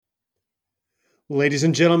Ladies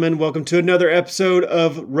and gentlemen, welcome to another episode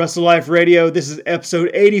of Wrestle Life Radio. This is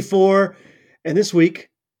episode 84, and this week,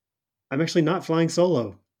 I'm actually not flying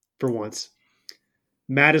solo for once.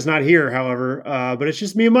 Matt is not here, however, but it's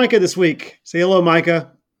just me and Micah this week. Say hello,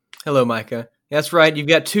 Micah. Hello, Micah. That's right. You've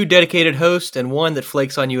got two dedicated hosts and one that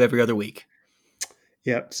flakes on you every other week.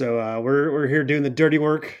 Yep, so we're here doing the dirty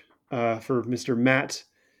work for Mr. Matt.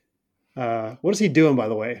 What is he doing, by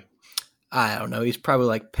the way? I don't know. He's probably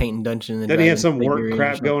like painting Dungeons and Doesn't he have Dragons some work figurines or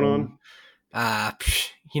crap going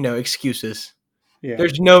on? Excuses. Yeah.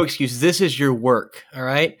 There's no excuses. This is your work, all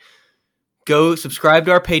right? Go subscribe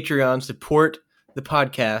to our Patreon, support the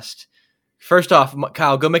podcast. First off,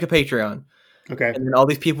 Kyle, go make a Patreon. Okay. And then all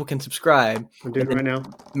these people can subscribe. I'm doing it right now.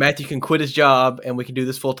 Matthew can quit his job and we can do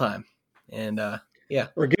this full time. And yeah.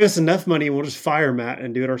 Or give us enough money and we'll just fire Matt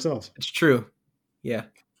and do it ourselves. It's true. Yeah.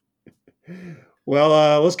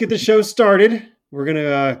 Well, let's get the show started. We're going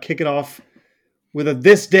to kick it off with a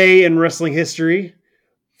This Day in Wrestling History,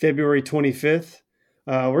 February 25th.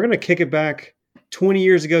 We're going to kick it back 20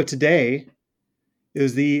 years ago today. It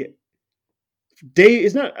was the day,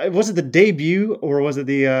 was it the debut or was it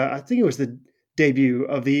I think it was the debut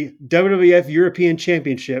of the WWF European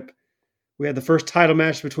Championship. We had the first title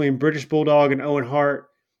match between British Bulldog and Owen Hart,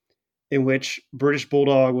 in which British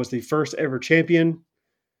Bulldog was the first ever champion.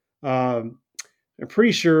 I'm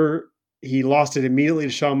pretty sure he lost it immediately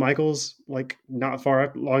to Shawn Michaels, like not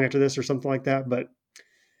long after this or something like that. But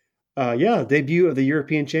debut of the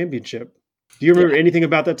European Championship. Do you remember anything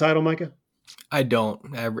about that title, Micah? I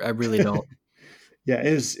don't. I really don't. Yeah,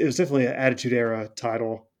 it was definitely an Attitude Era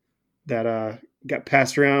title that got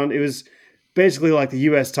passed around. It was basically like the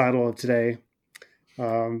U.S. title of today.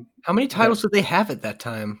 How many titles did they have at that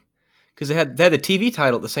time? Because they had the TV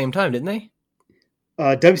title at the same time, didn't they?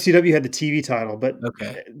 WCW had the TV title, but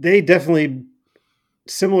they definitely,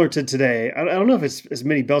 similar to today, I don't know if it's as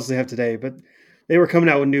many belts as they have today, but they were coming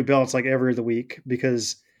out with new belts like every other week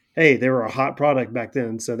because, hey, they were a hot product back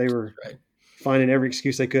then. So they were finding every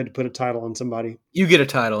excuse they could to put a title on somebody. You get a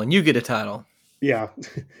title and you get a title. Yeah.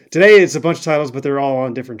 Today it's a bunch of titles, but they're all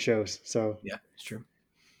on different shows. So yeah, it's true.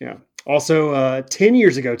 Yeah. Also, 10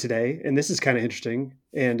 years ago today, and this is kind of interesting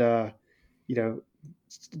and,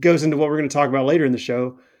 goes into what we're going to talk about later in the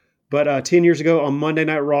show. But 10 years ago on Monday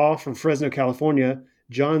Night Raw from Fresno, California,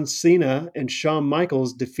 John Cena and Shawn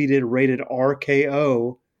Michaels defeated Rated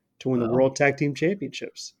RKO to win the World Tag Team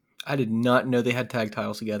Championships. I did not know they had tag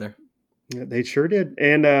titles together. Yeah, they sure did.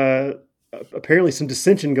 And apparently some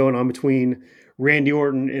dissension going on between Randy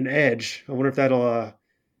Orton and Edge. I wonder if that'll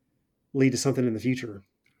lead to something in the future.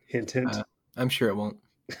 Hint, hint. I'm sure it won't.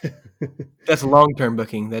 That's long-term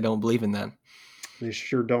booking. They don't believe in that. They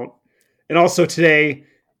sure don't. And also today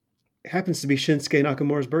happens to be Shinsuke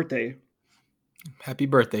Nakamura's birthday. Happy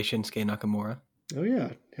birthday, Shinsuke Nakamura. Oh,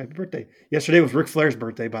 yeah. Happy birthday. Yesterday was Ric Flair's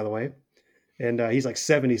birthday, by the way. And he's like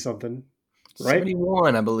 70-something, right?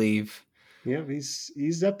 71, I believe. Yeah,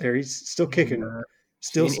 he's up there. He's still kicking.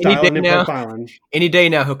 Still styling and profiling. Any day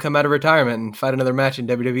now, he'll come out of retirement and fight another match in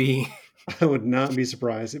WWE. I would not be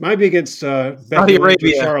surprised. It might be against Saudi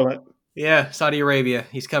Arabia. Charlotte. Yeah, Saudi Arabia.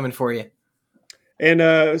 He's coming for you. And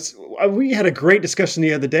we had a great discussion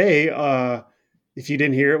the other day. If you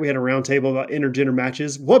didn't hear it, we had a roundtable about intergender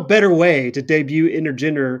matches. What better way to debut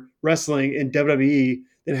intergender wrestling in WWE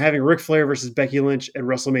than having Ric Flair versus Becky Lynch at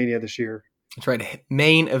WrestleMania this year? That's right.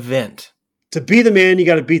 Main event. To be the man, you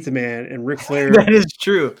got to beat the man. And Ric Flair. That is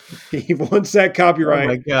true. He wants that copyright. Oh,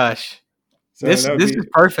 my gosh. So this is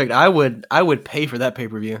perfect. I would pay for that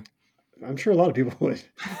pay-per-view. I'm sure a lot of people would.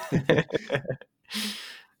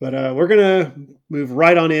 But we're going to move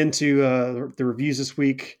right on into the reviews this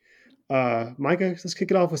week. Micah, let's kick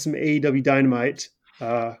it off with some AEW Dynamite.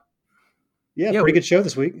 Pretty good show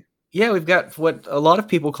this week. Yeah, we've got what a lot of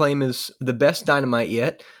people claim is the best Dynamite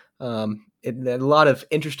yet. A lot of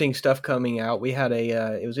interesting stuff coming out. We had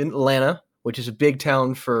it was in Atlanta, which is a big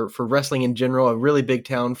town for wrestling in general, a really big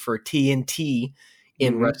town for TNT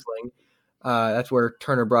in wrestling. That's where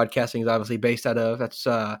Turner Broadcasting is obviously based out of. That's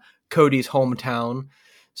Cody's hometown.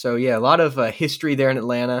 So, yeah, a lot of history there in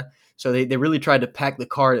Atlanta. So they really tried to pack the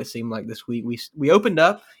card, it seemed like, this week. We opened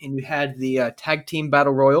up, and we had the Tag Team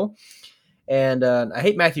Battle Royal. And I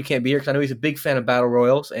hate Matthew can't be here because I know he's a big fan of Battle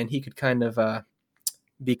Royals, and he could kind of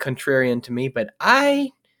be contrarian to me. But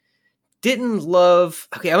I didn't love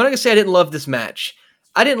 – okay, I'm not going to say I didn't love this match.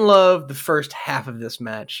 I didn't love the first half of this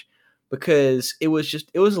match because it was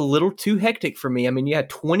a little too hectic for me. I mean, you had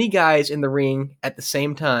 20 guys in the ring at the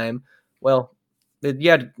same time. Well –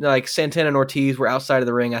 yeah, like Santana and Ortiz were outside of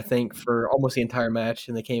the ring, I think, for almost the entire match,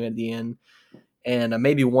 and they came at the end. And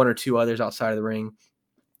maybe one or two others outside of the ring.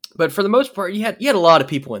 But for the most part, you had a lot of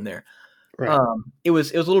people in there. Right. It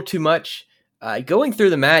was a little too much. Going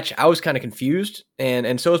through the match, I was kind of confused,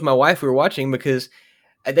 and so was my wife. We were watching because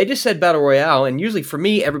they just said battle royale, and usually for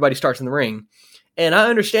me, everybody starts in the ring, and I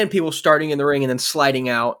understand people starting in the ring and then sliding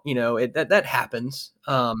out. That happens.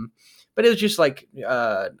 But it was just like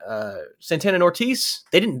Santana and Ortiz.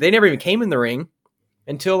 They never even came in the ring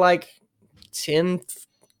until like 10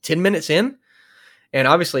 minutes in, and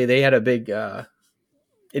obviously they had a big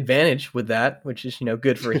advantage with that, which is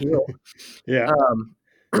good for a heel. Yeah. Um,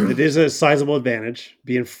 It is a sizable advantage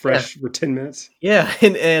being fresh for 10 minutes. yeah,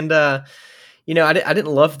 and I didn't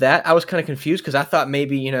love that. I was kind of confused because I thought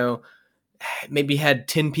maybe had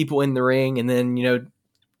 10 people in the ring, and then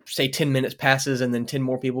say 10 minutes passes and then 10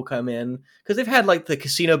 more people come in, because they've had like the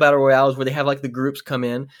casino battle royales where they have like the groups come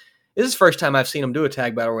in. This is the first time I've seen them do a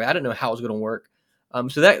tag battle royale. I didn't know how it was going to work.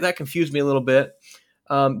 So that confused me a little bit.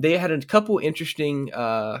 They had a couple interesting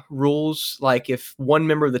rules, like if one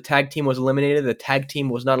member of the tag team was eliminated, the tag team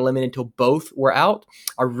was not eliminated until both were out.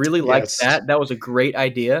 I really liked that. That was a great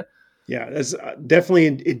idea. Yeah, that's definitely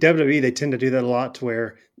in WWE. They tend to do that a lot, to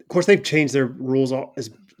where, of course, they've changed their rules a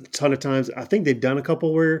ton of times. I think they've done a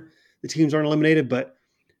couple where the teams aren't eliminated, but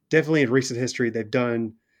definitely in recent history, they've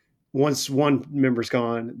done once one member's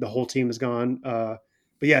gone, the whole team is gone. But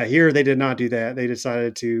yeah, here they did not do that. They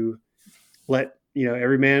decided to let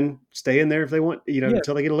every man stay in there if they want,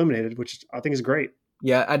 until they get eliminated, which I think is great.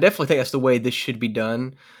 Yeah, I definitely think that's the way this should be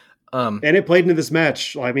done. And it played into this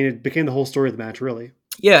match. I mean, it became the whole story of the match, really.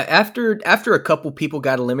 Yeah, after a couple people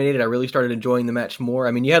got eliminated, I really started enjoying the match more.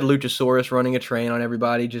 I mean, you had Luchasaurus running a train on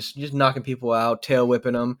everybody, just knocking people out, tail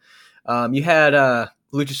whipping them. You had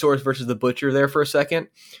Luchasaurus versus the Butcher there for a second,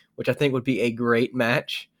 which I think would be a great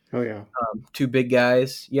match. Oh yeah, two big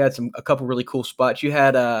guys. You had a couple really cool spots. You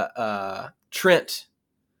had Trent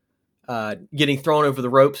getting thrown over the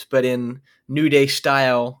ropes, but in New Day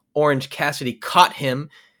style, Orange Cassidy caught him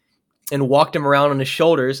and walked him around on his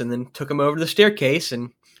shoulders and then took him over to the staircase,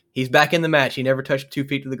 and he's back in the match. He never touched 2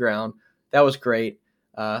 feet to the ground. That was great.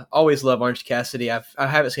 Always love Orange Cassidy. I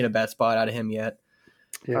haven't seen a bad spot out of him yet.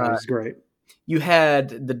 Yeah, it was great. You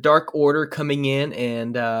had the Dark Order coming in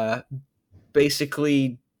and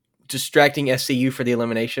basically distracting SCU for the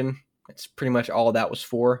elimination. That's pretty much all that was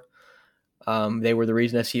for. They were the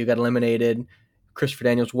reason SCU got eliminated. Christopher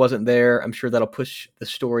Daniels wasn't there. I'm sure that'll push the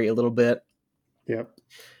story a little bit. Yep.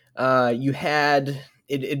 You had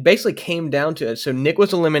it basically came down to it. So Nick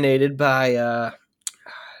was eliminated by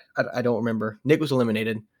I don't remember. Nick was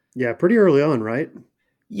eliminated. Yeah, pretty early on, right?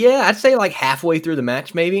 Yeah, I'd say like halfway through the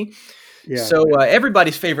match, maybe. Yeah. So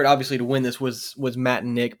everybody's favorite, obviously, to win this was Matt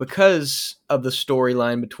and Nick because of the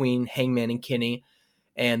storyline between Hangman and Kenny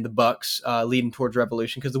and the Bucks leading towards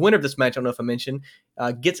Revolution. Because the winner of this match, I don't know if I mentioned,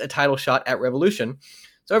 gets a title shot at Revolution.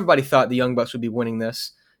 So everybody thought the Young Bucks would be winning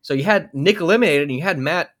this. So you had Nick eliminated and you had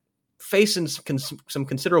Matt facing some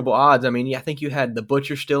considerable odds. I mean, I think you had the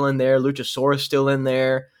Butcher still in there, Luchasaurus still in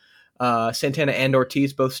there, Santana and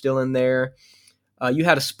Ortiz both still in there. You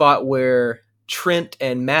had a spot where Trent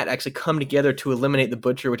and Matt actually come together to eliminate the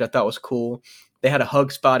Butcher, which I thought was cool. They had a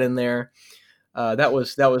hug spot in there. That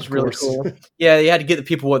was really cool. Yeah, you had to get the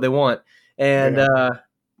people what they want. And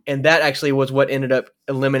and that actually was what ended up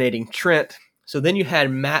eliminating Trent. So then you had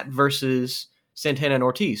Matt versus Santana and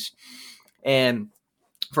Ortiz. And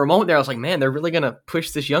for a moment there, I was like, man, they're really going to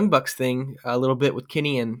push this Young Bucks thing a little bit with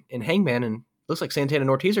Kenny and Hangman. And looks like Santana and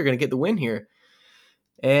Ortiz are going to get the win here.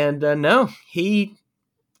 And no, he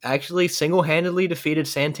actually single-handedly defeated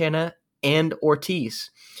Santana and Ortiz.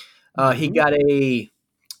 He got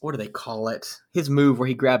what do they call it? His move where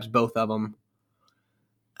he grabs both of them.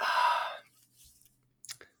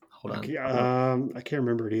 Hold on. I can't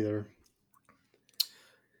remember it either.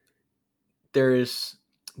 There's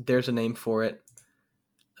a name for it.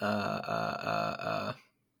 Talking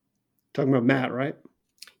about Matt, right?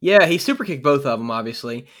 Yeah, he super kicked both of them,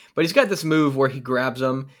 obviously, but he's got this move where he grabs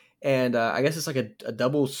them, and I guess it's like a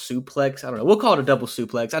double suplex. I don't know. We'll call it a double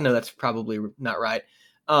suplex. I know that's probably not right.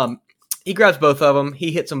 He grabs both of them.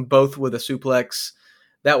 He hits them both with a suplex.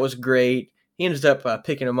 That was great. He ends up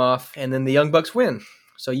picking them off, and then the Young Bucks win.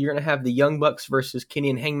 So you're going to have the Young Bucks versus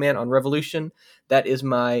Kenny and Hangman on Revolution. That is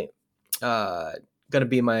my going to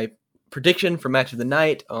be my prediction for match of the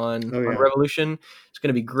night on Revolution. It's going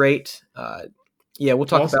to be great. Yeah, we'll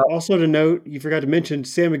talk about. Also to note, you forgot to mention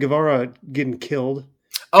Sammy Guevara getting killed.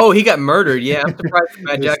 Oh, he got murdered. Yeah, I'm surprised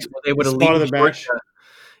Matt Jackson was able to leave the match.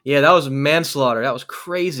 Yeah, that was manslaughter. That was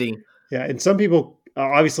crazy. Yeah, and some people,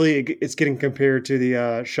 obviously, it's getting compared to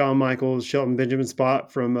the Shawn Michaels, Shelton Benjamin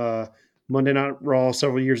spot from Monday Night Raw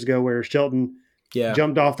several years ago, where Shelton Yeah.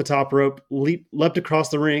 jumped off the top rope, leapt across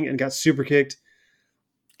the ring, and got super kicked.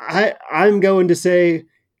 I'm going to say,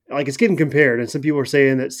 like, it's getting compared, and some people are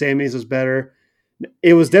saying that Sammy's was better.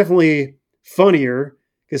 It was definitely funnier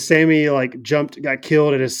because Sammy like got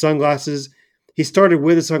killed at his sunglasses. He started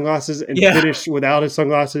with his sunglasses and Yeah. finished without his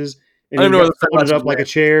sunglasses, and I he don't know got what the folded sunglasses up like were. a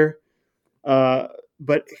chair.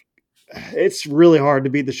 But it's really hard to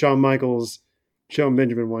beat the Shawn Michaels, Shawn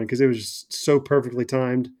Benjamin one because it was just so perfectly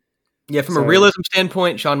timed. Yeah, from a So realism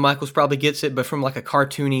standpoint, Shawn Michaels probably gets it, but from like a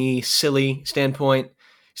cartoony, silly standpoint,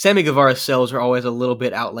 Sammy Guevara's sells are always a little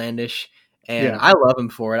bit outlandish, and yeah, I love him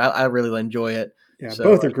for it. I really enjoy it. yeah, So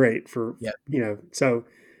both are great for yeah, So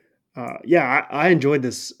yeah, I enjoyed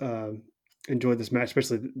this match,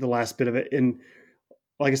 especially the last bit of it. And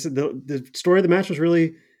like I said, the story of the match was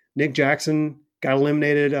really Nick Jackson got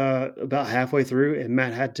eliminated about halfway through, and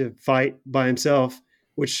Matt had to fight by himself,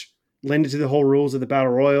 which lended to the whole rules of the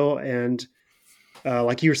battle royal. And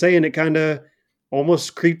like you were saying, it kind of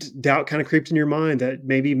almost creeped in your mind that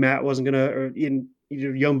maybe Matt wasn't gonna, or even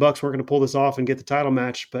Young Bucks weren't gonna pull this off and get the title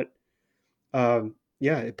match. But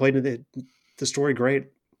yeah, it played into the story great.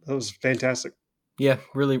 That was fantastic. yeah,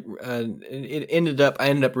 really. It ended up. I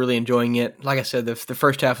ended up really enjoying it. Like I said, the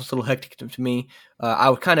first half was a little hectic to me. I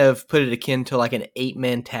would kind of put it akin to like an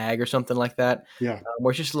 8-man tag or something like that, Yeah,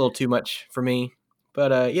 where it's just a little too much for me.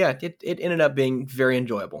 But yeah, it ended up being very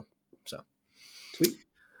enjoyable. So. sweet.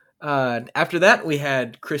 After that, we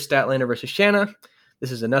had Chris Statlander versus Shanna.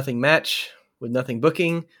 This is a nothing match with nothing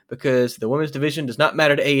booking because the women's division does not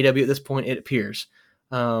matter to AEW at this point. It appears.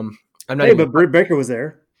 I'm not Hey, even. but Britt Baker was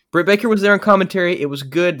there. Britt Baker was there on commentary. It was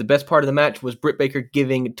good. The best part of the match was Britt Baker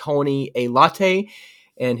giving Tony a latte,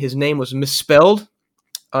 and his name was misspelled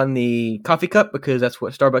on the coffee cup because that's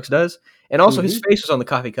what Starbucks does. And also, his face was on the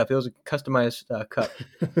coffee cup. It was a customized cup.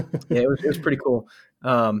 Yeah, it was pretty cool.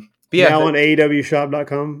 But yeah, now on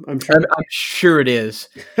AEWshop.com, I'm sure. I'm sure it is.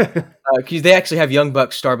 Because they actually have Young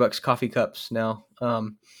Bucks Starbucks coffee cups now.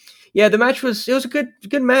 Yeah, the match was a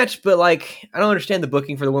good match, but like I don't understand the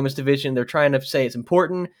booking for the women's division. They're trying to say it's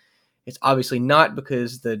important. It's obviously not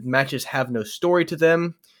because the matches have no story to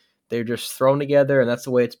them. They're just thrown together, and that's the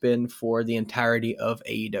way it's been for the entirety of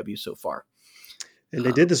AEW so far. And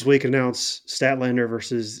they did this week announce Statlander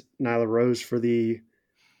versus Nyla Rose for the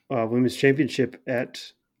women's championship at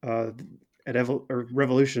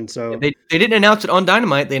Revolution. So They didn't announce it on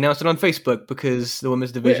Dynamite. They announced it on Facebook because the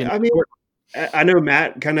women's division. I mean, I know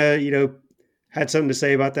Matt kind of had something to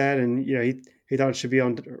say about that, and he thought it should be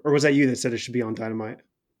on, or was that you that said it should be on Dynamite?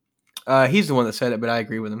 He's the one that said it, but I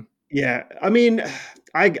agree with him. Yeah, I mean,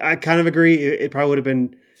 I kind of agree. It probably would have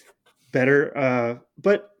been better,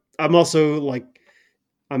 but I'm also like,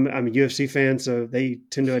 I'm a UFC fan, so they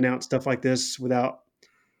tend to announce stuff like this without,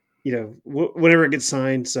 whenever it gets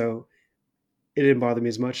signed. So it didn't bother me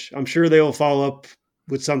as much. I'm sure they will follow up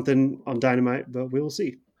with something on Dynamite, but we will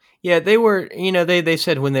see. Yeah, they were, they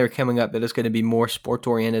said when they were coming up that it's going to be more sport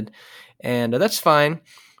oriented, and that's fine.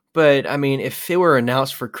 But I mean, if it were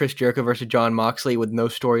announced for Chris Jericho versus Jon Moxley with no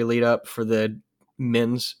story lead up for the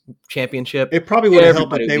men's championship, it probably would have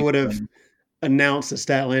helped if they would have announced that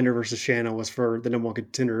Statlander versus Shanna was for the number one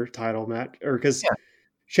contender title match, or because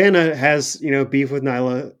Shanna has beef with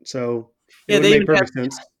Nyla, so it would make perfect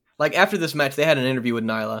sense. Like after this match, they had an interview with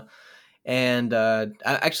Nyla, and I'm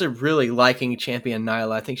actually really liking champion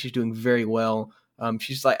Nyla. I think she's doing very well.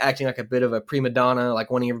 She's like acting like a bit of a prima donna,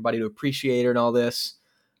 like wanting everybody to appreciate her and all this.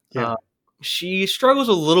 Yeah. She struggles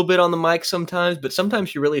a little bit on the mic sometimes, but sometimes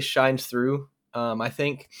she really shines through, I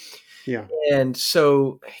think. Yeah. And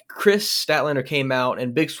so Chris Statlander came out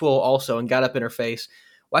and Big Swole also and got up in her face.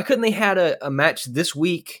 Why couldn't they had a match this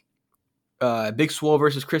week, Big Swole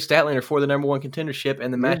versus Chris Statlander for the number one contendership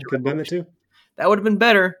and the match? Could have done it too. That would have been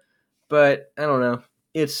better, but I don't know.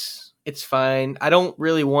 It's fine. I don't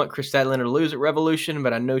really want Chris Statlander to lose at Revolution,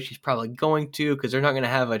 but I know she's probably going to because they're not going to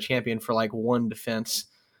have a champion for like one defense.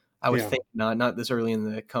 I would think not this early in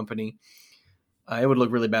the company. It would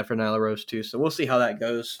look really bad for Nyla Rose too. So we'll see how that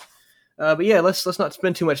goes. But yeah, let's not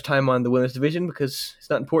spend too much time on the women's division because it's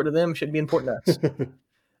not important to them. It shouldn't be important to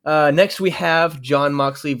us. Next, we have Jon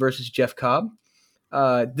Moxley versus Jeff Cobb.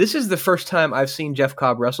 This is the first time I've seen Jeff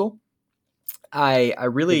Cobb wrestle. I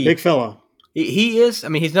really big fella. He is. I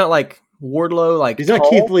mean, he's not like Wardlow. Like he's not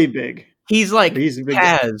Keith Lee big. He's like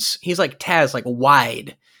Taz. He's like Taz, like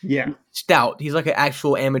wide. Yeah. Stout. He's like an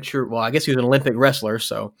actual amateur. Well, I guess he was an Olympic wrestler,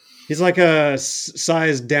 so. He's like a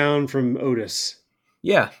size down from Otis.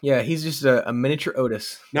 Yeah. He's just a miniature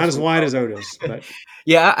Otis. Not as wide as Otis, but.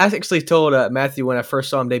 Yeah, I actually told Matthew when I first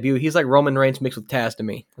saw him debut, he's like Roman Reigns mixed with Taz to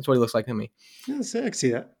me. That's what he looks like to me. Yeah, I can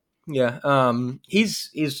see that. Yeah,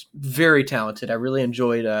 he's very talented. I really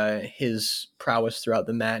enjoyed his prowess throughout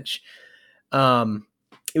the match. Um,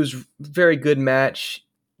 it was a very good match.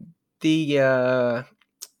 The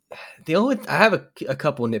only I have a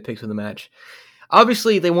couple of nitpicks in the match.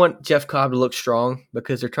 Obviously, they want Jeff Cobb to look strong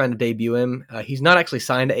because they're trying to debut him. He's not actually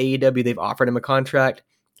signed to AEW. They've offered him a contract.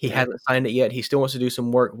 He hasn't signed it yet. He still wants to do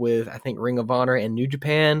some work with, I think, Ring of Honor and New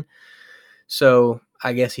Japan. So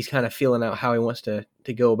I guess he's kind of feeling out how he wants to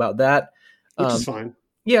go about that. which is fine.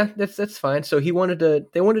 Yeah, that's fine. So they wanted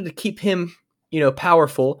to keep him,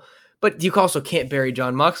 powerful, but you also can't bury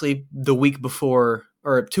Jon Moxley the week before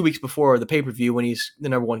or 2 weeks before the pay-per-view when he's the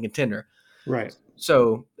number one contender. Right.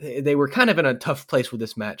 So they were kind of in a tough place with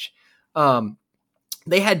this match.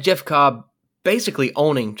 They had Jeff Cobb basically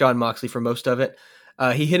owning Jon Moxley for most of it.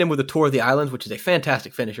 He hit him with a Tour of the Islands, which is a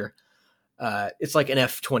fantastic finisher. It's like an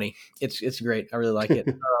F20. It's great. I really like it.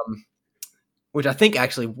 Which I think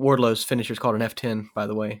actually Wardlow's finisher is called an F10, by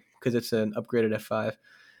the way, because it's an upgraded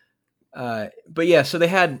F5. But yeah, so they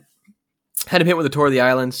had him hit with a Tour of the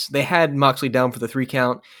Islands. They had Moxley down for the 3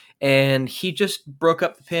 count, and he just broke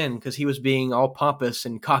up the pin because he was being all pompous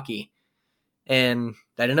and cocky. And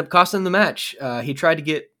that ended up costing him the match. He tried to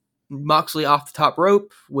get Moxley off the top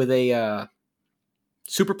rope with a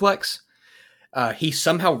superplex. He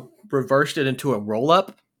somehow reversed it into a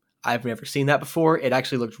roll-up. I've never seen that before. It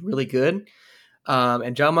actually looked really good.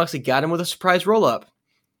 And Jon Moxley got him with a surprise roll-up.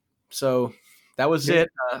 So that was it.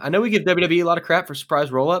 I know we give WWE a lot of crap for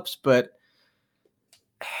surprise roll-ups, but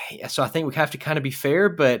so I think we have to kind of be fair,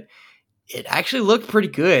 but it actually looked pretty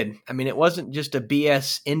good. I mean, it wasn't just a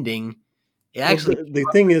BS ending. It actually the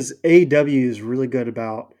thing is, AEW is really good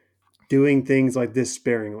about doing things like this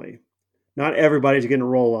sparingly. Not everybody's getting a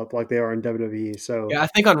roll up like they are in WWE. So yeah, I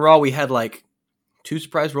think on Raw we had like 2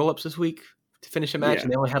 surprise roll-ups this week to finish a match,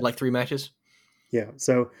 and they only had like 3 matches. Yeah,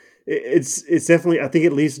 so it's definitely, I think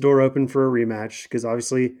it leaves the door open for a rematch because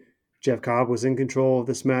obviously Jeff Cobb was in control of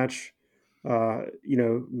this match.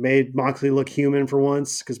 Made Moxley look human for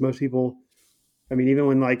once because most people, I mean, even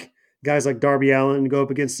when like guys like Darby Allin go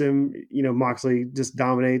up against him, Moxley just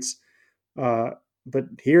dominates. But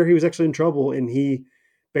here he was actually in trouble, and he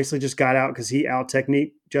basically just got out because he out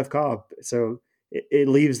techniqued Jeff Cobb. So it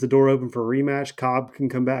leaves the door open for a rematch. Cobb can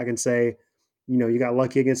come back and say, you got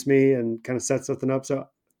lucky against me, and kind of set something up. So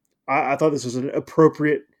I thought this was an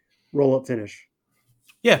appropriate roll-up finish.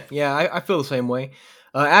 Yeah, I feel the same way.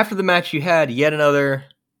 After the match, you had yet another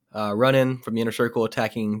run-in from the Inner Circle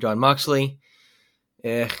attacking Jon Moxley.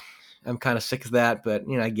 I'm kind of sick of that, but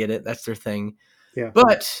I get it. That's their thing. Yeah.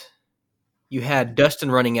 But you had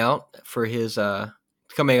Dustin running out for his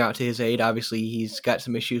coming out to his aid. Obviously, he's got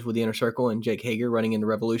some issues with the Inner Circle and Jake Hager running into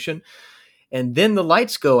Revolution. And then the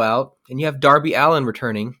lights go out, and you have Darby Allin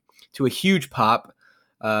returning to a huge pop.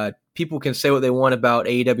 People can say what they want about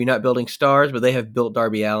AEW not building stars, but they have built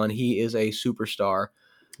Darby Allin. He is a superstar.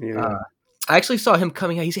 Yeah. I actually saw him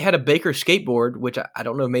coming out. He had a Baker skateboard, which I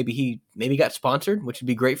don't know. Maybe he got sponsored, which would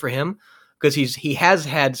be great for him because he has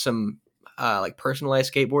had some like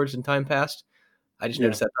personalized skateboards in time past. I just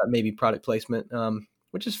noticed that maybe product placement,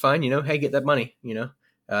 which is fine. Hey, get that money.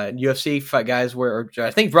 UFC fight guys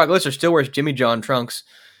I think Brock Lesnar still wears Jimmy John trunks.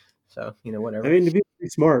 So, whatever. I mean, to be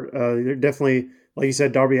smart, they're definitely, like you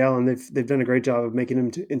said, Darby Allin, they've done a great job of making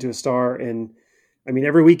him into a star. And I mean,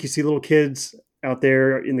 every week you see little kids out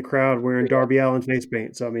there in the crowd wearing Darby Allin face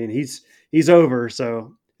paint. So, I mean, he's over.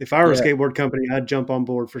 So if I were a skateboard company, I'd jump on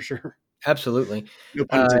board for sure. Absolutely. No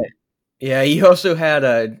pun intended. Yeah, you also had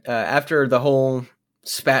after the whole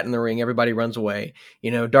spat in the ring, everybody runs away.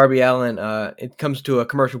 Darby Allin, it comes to a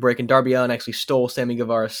commercial break, and Darby Allin actually stole Sammy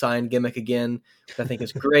Guevara's sign gimmick again, which I think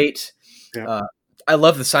is great. Yeah. I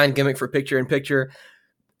love the sign gimmick for picture-in-picture,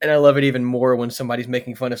 and I love it even more when somebody's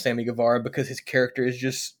making fun of Sammy Guevara because his character is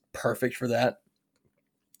just perfect for that.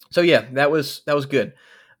 So yeah, that was good.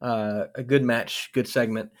 A good match, good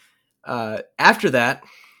segment. After that,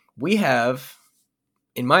 we have,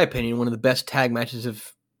 in my opinion, one of the best tag matches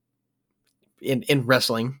in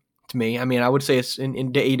wrestling to me. I mean, I would say it's in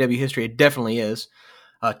AEW history. It definitely is.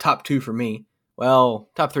 Top 2 for me. Well,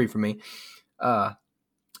 top 3 for me.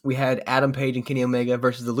 We had Adam Page and Kenny Omega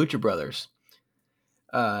versus the Lucha Brothers.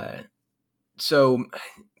 So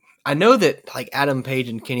I know that like Adam Page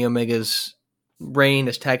and Kenny Omega's reign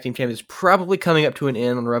as tag team champions is probably coming up to an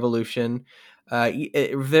end on Revolution. At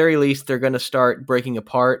the very least, they're going to start breaking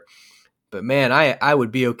apart. But man, I would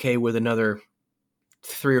be okay with another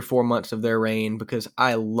 3 or 4 months of their reign because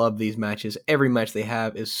I love these matches. Every match they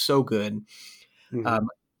have is so good. Mm-hmm.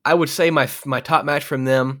 I would say my top match from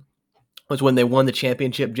them was when they won the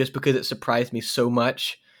championship just because it surprised me so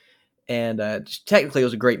much. And just technically, it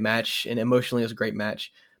was a great match, and emotionally, it was a great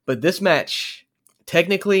match. But this match,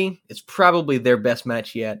 technically, it's probably their best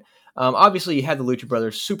match yet. Obviously, you had the Lucha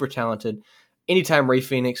Brothers, super talented. Anytime Rey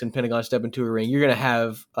Fenix and Pentagon step into a ring, you're going to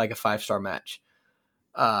have like a 5-star match.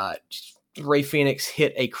 Rey Fenix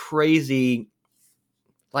hit a crazy,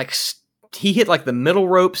 he hit like the middle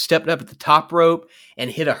rope, stepped up at the top rope,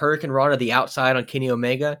 and hit a Hurricane Rana the outside on Kenny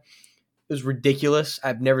Omega. It was ridiculous.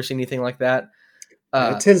 I've never seen anything like that.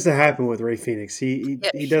 It tends to happen with Rey Fenix. He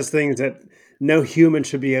does things that no human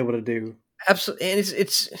should be able to do. Absolutely, and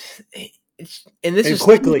this is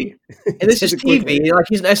quickly. TV. And this is TV. Like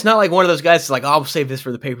it's not like one of those guys that's like, oh, I'll save this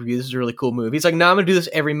for the pay-per-view. This is a really cool move. He's like, no, I'm gonna do this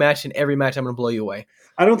every match, and every match I'm gonna blow you away.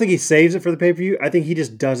 I don't think he saves it for the pay-per-view. I think he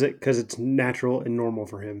just does it because it's natural and normal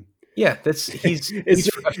for him. Yeah,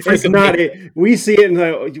 it's not it. We see it and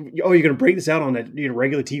like, oh, you're gonna break this out on a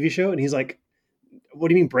regular TV show, and he's like, what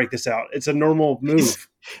do you mean break this out? It's a normal move.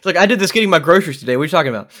 It's like, I did this getting my groceries today. What are you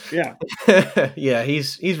talking about? Yeah. Yeah,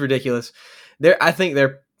 he's ridiculous. I think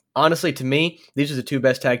they're honestly, to me, these are the two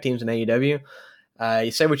best tag teams in AEW.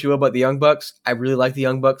 You say what you will about the Young Bucks. I really like the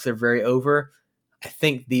Young Bucks. They're very over. I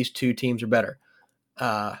think these two teams are better.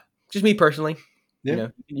 Just me personally. Yeah.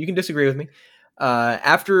 You can disagree with me.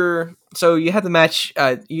 So you had the match,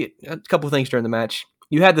 a couple of things during the match.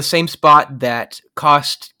 You had the same spot that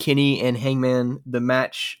cost Kenny and Hangman the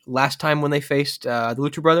match last time when they faced the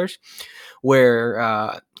Lucha Brothers,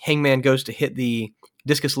 where Hangman goes to hit the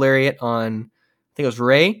discus lariat on, I think it was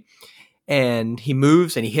Ray, and he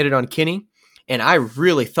moves and he hit it on Kenny, and I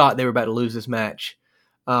really thought they were about to lose this match.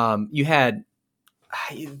 You had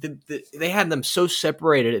they had them so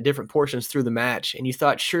separated at different portions through the match, and you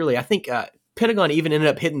thought surely, I think Pentagon even ended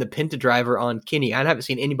up hitting the Penta Driver on Kenny. I haven't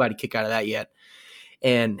seen anybody kick out of that yet.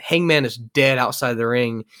 And Hangman is dead outside the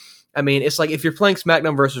ring. I mean, it's like if you're playing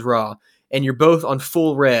SmackDown versus Raw and you're both on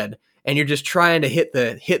full red and you're just trying to hit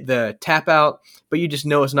the tap out, but you just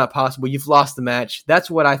know it's not possible. You've lost the match. That's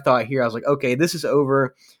what I thought here. I was like, okay, this is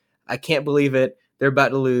over. I can't believe it. They're about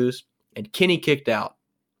to lose. And Kenny kicked out.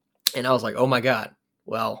 And I was like, oh my God.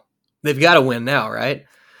 Well, they've got to win now, right?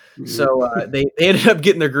 Mm-hmm. So they ended up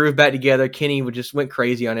getting their groove back together. Kenny just went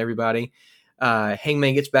crazy on everybody.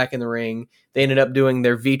 Hangman gets back in the ring. They ended up doing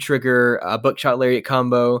their V-trigger buckshot lariat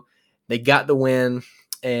combo. They got the win,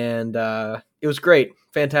 and it was great.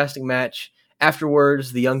 Fantastic match.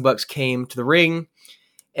 Afterwards, the Young Bucks came to the ring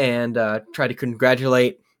and tried to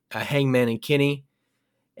congratulate Hangman and Kenny.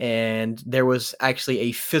 And there was actually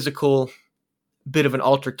a physical bit of an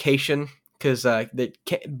altercation because the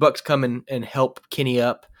Bucks come and help Kenny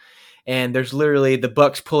up. And there's literally the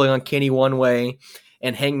Bucks pulling on Kenny one way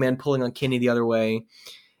and Hangman pulling on Kenny the other way.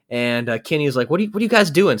 And Kenny was like, what are you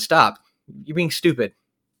guys doing? Stop. You're being stupid.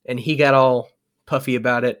 And he got all puffy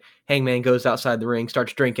about it. Hangman goes outside the ring,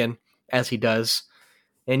 starts drinking, as he does.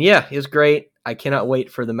 And yeah, it was great. I cannot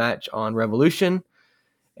wait for the match on Revolution.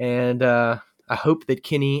 And I hope that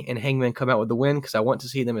Kenny and Hangman come out with the win because I want to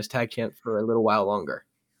see them as tag champs for a little while longer.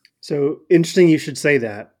 So interesting you should say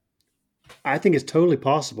that. I think it's totally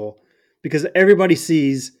possible because everybody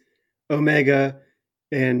sees Omega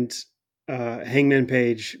and Hangman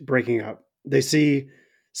Page breaking up. They see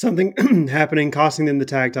something happening, costing them the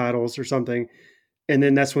tag titles or something, and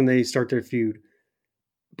then that's when they start their feud.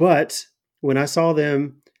 But when I saw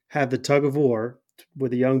them have the tug of war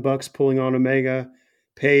with the Young Bucks pulling on Omega,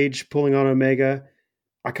 Page pulling on Omega,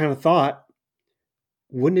 I kind of thought,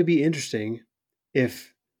 wouldn't it be interesting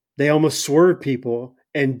if they almost swerved people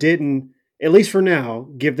and didn't, at least for now,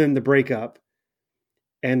 give them the breakup,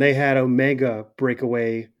 and they had Omega break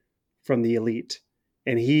away from the Elite.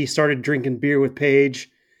 And he started drinking beer with Page.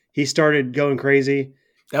 He started going crazy.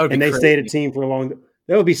 And they stayed a team for a long time.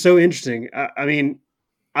 That would be so interesting. I mean,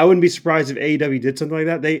 I wouldn't be surprised if AEW did something like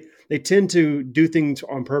that. They tend to do things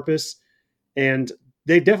on purpose. And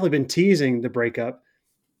they've definitely been teasing the breakup.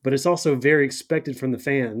 But it's also very expected from the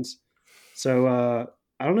fans. So,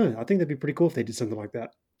 I don't know. I think that'd be pretty cool if they did something like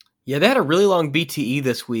that. Yeah, they had a really long BTE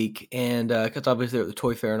this week, and because obviously they're at the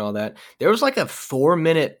Toy Fair and all that. There was like a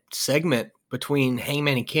 4-minute segment between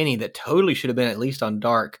Hangman and Kenny that totally should have been at least on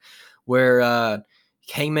Dark, where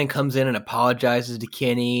Hangman comes in and apologizes to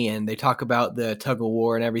Kenny, and they talk about the tug of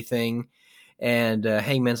war and everything. And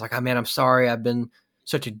Hangman's like, "Oh man, I'm sorry, I've been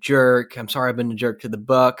such a jerk. I'm sorry, I've been a jerk to the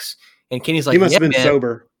Bucks." And Kenny's like, "He must have been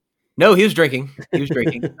sober." No, he was drinking. He was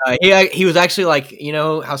drinking. He was actually like, you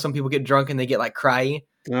know how some people get drunk and they get like cryy.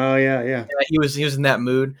 Oh yeah. He was in that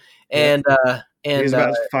mood, and he was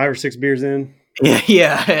about 5 or 6 beers in.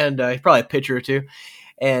 Yeah, and he's probably a pitcher or two,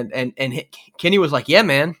 and Kenny was like, "Yeah,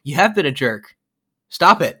 man, you have been a jerk.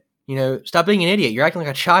 Stop it. Stop being an idiot. You're acting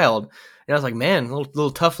like a child." I was like, man, a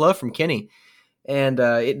little tough love from Kenny. And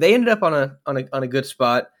they ended up on a good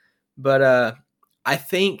spot. But I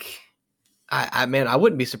think, I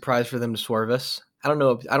wouldn't be surprised for them to swerve us. I don't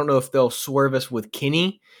know if they'll swerve us with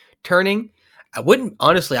Kenny turning. I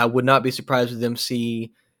would not be surprised with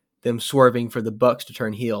them swerving for the Bucks to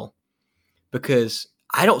turn heel, because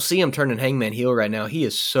I don't see him turning Hangman heel right now. He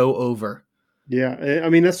is so over. Yeah, I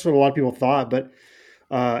mean, that's what a lot of people thought, but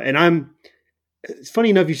it's funny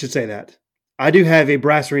enough you should say that. I do have a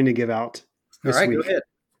brass ring to give out this week. Go ahead.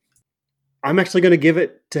 I'm actually going to give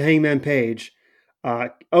it to Hangman Page.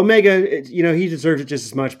 Omega, he deserves it just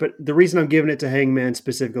as much, but the reason I'm giving it to Hangman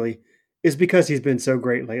specifically is because he's been so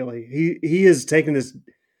great lately. He has taken this.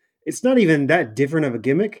 It's not even that different of a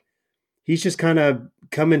gimmick. He's just kind of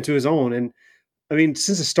come into his own. And I mean,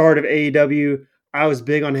 since the start of AEW, I was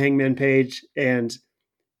big on Hangman Page, and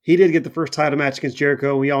he did get the first title match against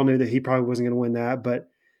Jericho. We all knew that he probably wasn't going to win that, but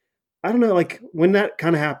I don't know, like when that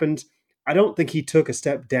kind of happened, I don't think he took a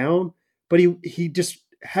step down, but he just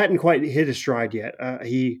hadn't quite hit his stride yet.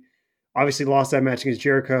 He obviously lost that match against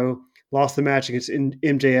Jericho, lost the match against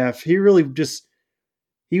MJF. He really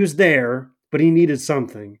he was there, but he needed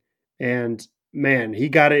something. And man, he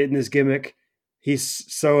got it in this gimmick.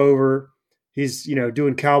 He's so over. He's,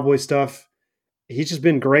 doing cowboy stuff. He's just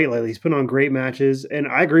been great lately. He's put on great matches. And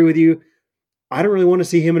I agree with you. I don't really want to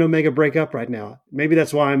see him and Omega break up right now. Maybe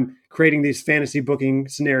that's why I'm creating these fantasy booking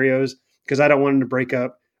scenarios, because I don't want them to break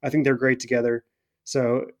up. I think they're great together.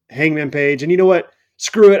 So Hangman Page. And you know what?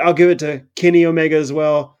 Screw it. I'll give it to Kenny Omega as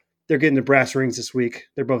well. They're getting the brass rings this week.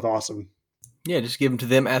 They're both awesome. Yeah, just give them to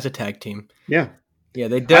them as a tag team. Yeah. Yeah,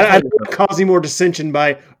 they definitely I don't cause any more dissension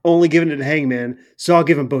by only giving it to Hangman, so I'll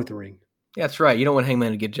give them both the ring. Yeah, that's right. You don't want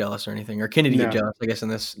Hangman to get jealous or anything, or Kenny to get jealous, I guess, in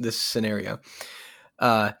this scenario.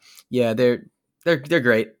 Yeah, they're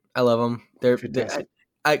great. I love them. I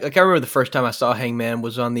remember the first time I saw Hangman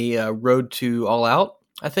was on the Road to All Out,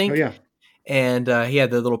 I think. Oh, yeah. And he had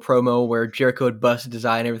the little promo where Jericho had busted his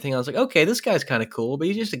eye and everything. I was like, okay, this guy's kind of cool, but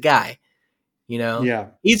he's just a guy.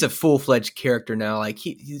 Yeah, he's a full-fledged character now. Like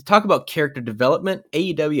he talk about character development.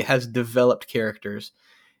 AEW has developed characters,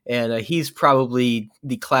 and he's probably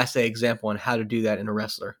the class A example on how to do that in a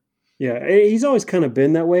wrestler. Yeah, he's always kind of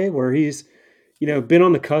been that way, where he's, been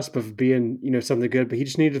on the cusp of being, something good, but he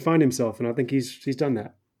just needed to find himself, and I think he's done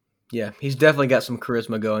that. Yeah, he's definitely got some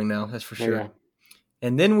charisma going now. That's for sure. Oh, yeah.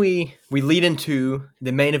 And then we lead into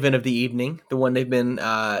the main event of the evening, the one they've been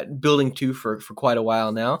building to for quite a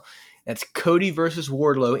while now. That's Cody versus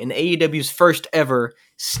Wardlow in AEW's first ever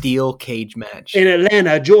steel cage match. In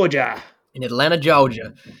Atlanta, Georgia.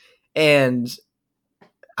 And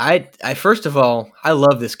I first of all, I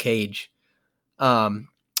love this cage. Have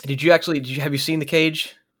you seen the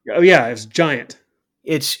cage? Oh yeah, it's giant.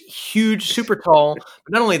 It's huge, super tall.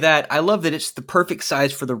 But not only that, I love that it's the perfect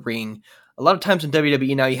size for the ring. A lot of times in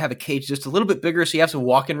WWE now you have a cage just a little bit bigger, so you have some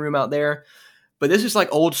walking room out there. But this is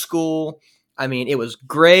like old school. I mean, it was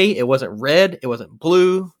gray. It wasn't red. It wasn't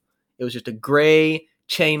blue. It was just a gray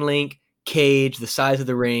chain link cage, the size of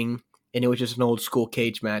the ring, and it was just an old school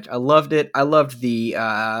cage match. I loved it. I loved the,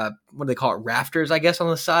 what do they call it, rafters, I guess, on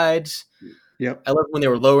the sides. Yep. I loved when they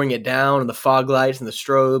were lowering it down and the fog lights and the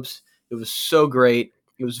strobes. It was so great.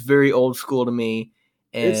 It was very old school to me.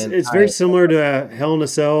 And it's very similar to Hell in a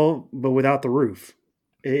Cell, but without the roof.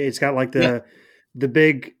 It's got like the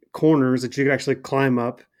big corners that you could actually climb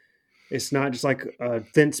up. It's not just like a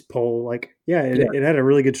fence pole. Like, it had a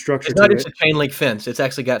really good structure. It's not just a chain link fence. It's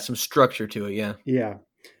actually got some structure to it. Yeah. Yeah.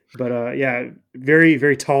 But very,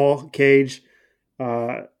 very tall cage.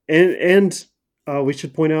 And we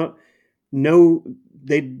should point out,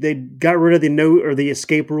 they got rid of the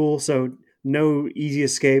escape rule. So no easy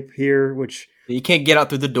escape here, which you can't get out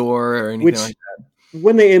through the door or anything like that.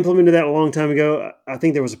 When they implemented that a long time ago, I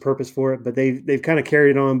think there was a purpose for it, but they've kind of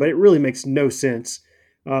carried it on, but it really makes no sense.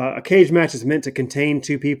 A cage match is meant to contain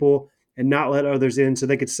two people and not let others in so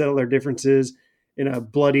they could settle their differences in a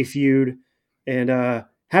bloody feud. And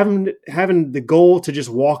having the goal to just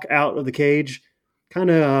walk out of the cage kind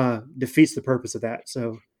of defeats the purpose of that.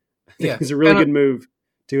 So I think it's a really good move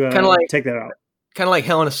to take that out. Kind of like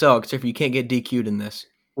Hell in a Cell, except for you can't get DQ'd in this.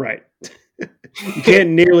 Right. You can't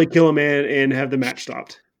nearly kill a man and have the match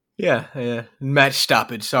stopped. Yeah. Match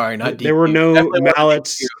stoppage. Sorry, not DQ. There were no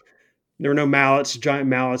mallets. There were no mallets, giant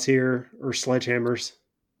mallets here, or sledgehammers.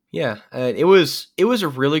 Yeah, it was a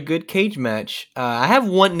really good cage match. I have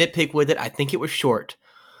one nitpick with it. I think it was short.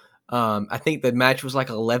 I think the match was like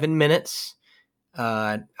 11 minutes.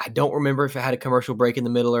 I don't remember if it had a commercial break in the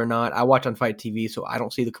middle or not. I watch on Fight TV, so I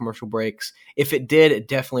don't see the commercial breaks. If it did, it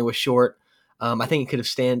definitely was short. I think it could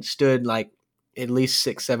have stood like at least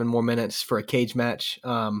 6-7 more minutes for a cage match.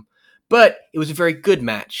 But it was a very good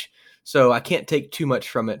match, so I can't take too much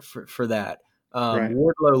from it for that. Right.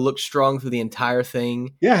 Wardlow looked strong through the entire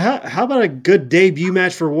thing. Yeah. How about a good debut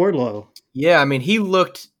match for Wardlow? Yeah, I mean, he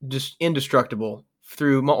looked just indestructible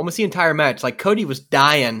through almost the entire match. Like Cody was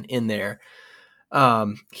dying in there.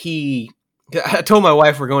 I told my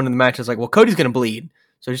wife we're going to the match. I was like, well, Cody's going to bleed,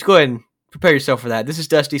 so just go ahead and prepare yourself for that. This is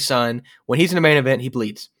Dusty's son. When he's in the main event, he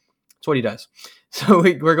bleeds. That's what he does. So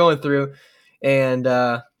we're going through, and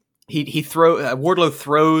Wardlow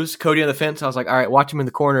throws Cody on the fence. I was like, all right, watch him in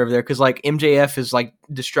the corner over there, because like MJF is like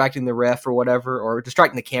distracting the ref or whatever, or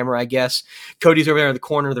distracting the camera, I guess. Cody's over there in the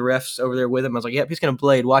corner, the ref's over there with him. I was like, yep, he's gonna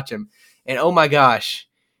blade. Watch him. And oh my gosh,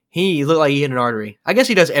 he looked like he hit an artery. I guess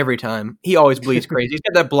he does every time. He always bleeds crazy. He's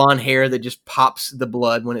got that blonde hair that just pops the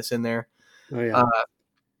blood when it's in there. Oh yeah.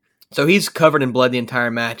 So he's covered in blood the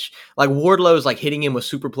entire match. Like Wardlow's like hitting him with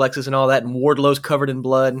superplexes and all that, and Wardlow's covered in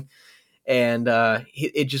blood. And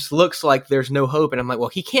it just looks like there's no hope. And I'm like, well,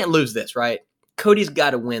 he can't lose this, right? Cody's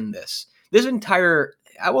got to win this. This entire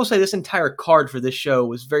card for this show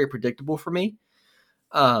was very predictable for me.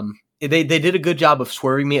 They did a good job of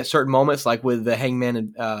swerving me at certain moments, like with the Hangman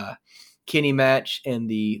and Kenny match and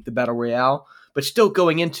the Battle Royale. But still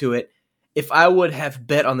going into it, if I would have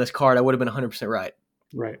bet on this card, I would have been 100% right.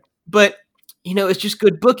 Right. But, it's just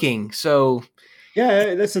good booking. So...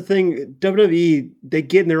 yeah, that's the thing. WWE, they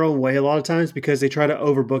get in their own way a lot of times because they try to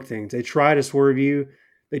overbook things. They try to swerve you.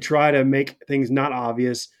 They try to make things not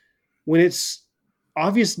obvious. When it's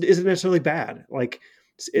obvious, isn't necessarily bad. Like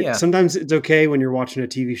sometimes it's okay when you're watching a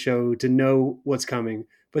TV show to know what's coming,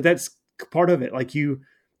 but that's part of it. Like you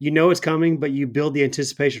know it's coming, but you build the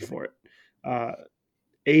anticipation for it.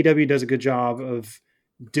 AEW does a good job of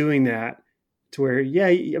doing that to where,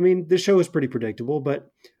 this show is pretty predictable,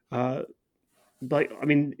 but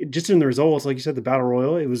just in the results, like you said, the Battle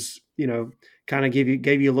Royal, it was, kind of gave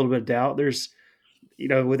you a little bit of doubt. There's,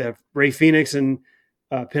 with Ray Phoenix and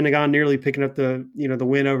Pentagon nearly picking up the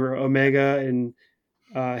win over Omega and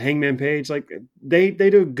Hangman Page, like they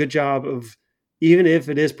do a good job of, even if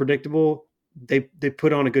it is predictable, they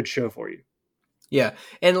put on a good show for you. Yeah.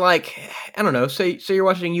 And like, I don't know, say you're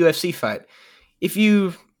watching a UFC fight. If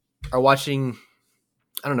you are watching,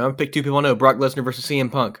 I don't know, pick two people I know, Brock Lesnar versus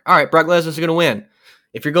CM Punk. All right, Brock Lesnar's going to win.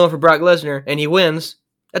 If you're going for Brock Lesnar and he wins,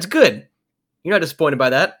 that's good. You're not disappointed by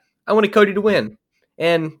that. I wanted Cody to win.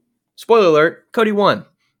 And spoiler alert, Cody won.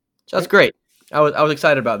 So that's great. I was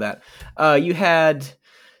excited about that.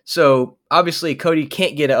 So obviously Cody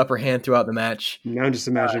can't get an upper hand throughout the match. Now I'm just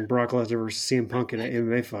imagining Brock Lesnar versus CM Punk in an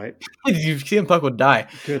MMA fight. CM Punk would die.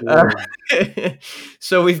 Good Lord.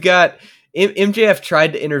 So we've got MJF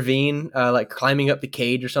tried to intervene, like climbing up the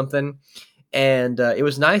cage or something. And it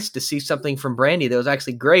was nice to see something from Brandy that was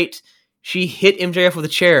actually great. She hit MJF with a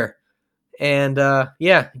chair. And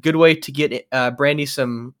good way to get Brandy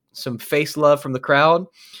some face love from the crowd.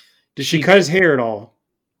 Did she cut his hair at all?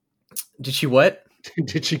 Did she what?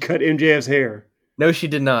 Did she cut MJF's hair? No, she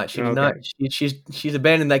did not. She did not. She's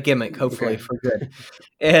abandoned that gimmick, hopefully, for good.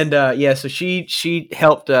 And so she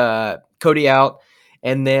helped Cody out.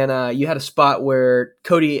 And then you had a spot where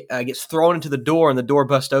Cody gets thrown into the door, and the door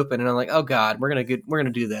busts open. And I'm like, oh God, we're gonna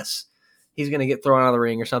do this. He's gonna get thrown out of the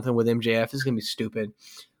ring or something with MJF. This is gonna be stupid.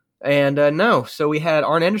 And no, so we had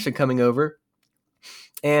Arn Anderson coming over,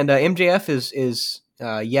 and MJF is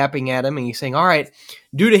yapping at him, and he's saying, "All right,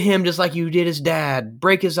 do to him just like you did his dad,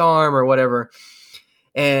 break his arm or whatever."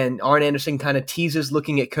 And Arn Anderson kind of teases,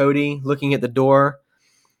 looking at Cody, looking at the door,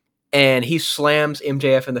 and he slams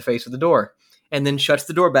MJF in the face with the door. And then shuts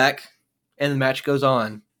the door back, and the match goes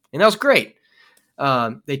on. And that was great.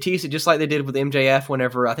 They teased it just like they did with MJF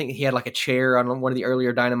whenever, I think he had like a chair on one of the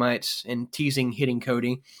earlier Dynamites and hitting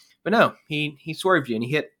Cody. But no, he swerved you, and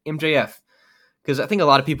he hit MJF. Because I think a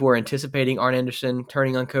lot of people were anticipating Arn Anderson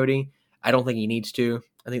turning on Cody. I don't think he needs to.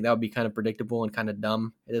 I think that would be kind of predictable and kind of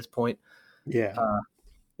dumb at this point. Yeah.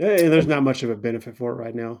 There's not much of a benefit for it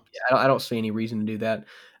right now. Yeah, I don't see any reason to do that.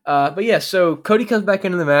 But yeah, so Cody comes back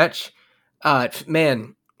into the match.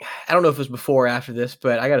 Man, I don't know if it was before or after this,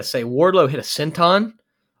 but I got to say, Wardlow hit a senton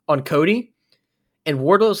on Cody, and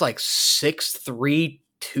Wardlow's like 6'3",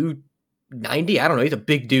 290. I don't know. He's a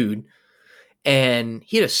big dude. And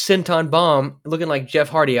he hit a senton bomb looking like Jeff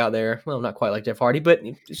Hardy out there. Well, not quite like Jeff Hardy, but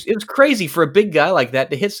it was crazy for a big guy like that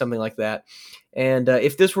to hit something like that. And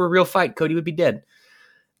if this were a real fight, Cody would be dead.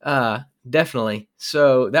 Definitely.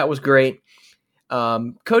 So that was great.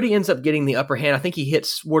 Cody ends up getting the upper hand. I think he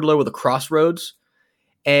hits Wardlow with a crossroads,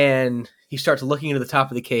 and he starts looking into the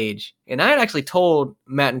top of the cage. And I had actually told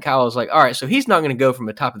Matt and Kyle, I was like, all right, so he's not going to go from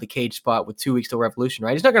the top of the cage spot with 2 weeks till Revolution,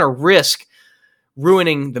 right? He's not going to risk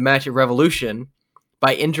ruining the match at Revolution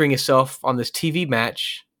by injuring himself on this TV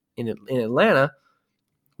match in Atlanta.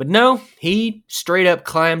 But no, he straight up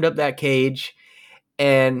climbed up that cage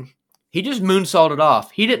and he just moonsaulted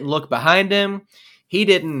off. He didn't look behind him. He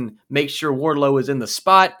didn't make sure Wardlow was in the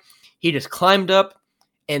spot. He just climbed up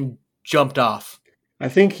and jumped off. I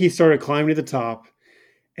think he started climbing to the top,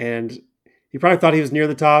 and he probably thought he was near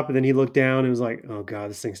the top, and then he looked down and was like, "Oh God,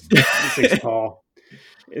 this thing's tall."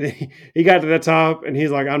 And then he got to the top, and he's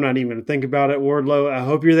like, "I'm not even going to think about it, Wardlow. I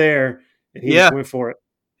hope you're there." And he just went for it.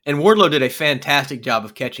 And Wardlow did a fantastic job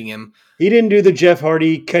of catching him. He didn't do the Jeff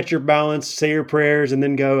Hardy catch your balance, say your prayers, and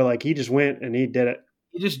then go. Like, he just went and he did it.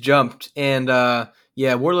 He just jumped, and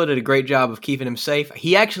Wardlow did a great job of keeping him safe.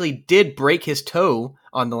 He actually did break his toe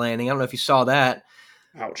on the landing. I don't know if you saw that.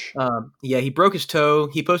 Ouch. He broke his toe.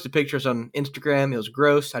 He posted pictures on Instagram. It was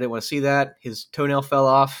gross. I didn't want to see that. His toenail fell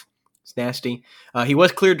off. It's nasty. He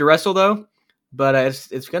was cleared to wrestle, though, but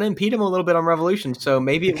it's going to impede him a little bit on Revolution, so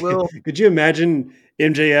maybe it will. Could you imagine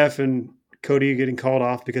MJF and Cody getting called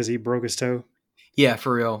off because he broke his toe? Yeah,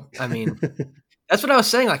 for real. I mean, that's what I was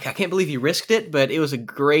saying. Like, I can't believe he risked it, but it was a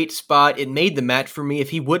great spot. It made the match for me. If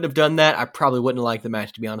he wouldn't have done that, I probably wouldn't have liked the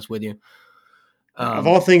match, to be honest with you. Of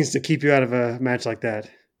all things to keep you out of a match like that.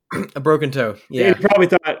 A broken toe. Yeah. He probably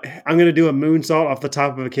thought, I'm going to do a moonsault off the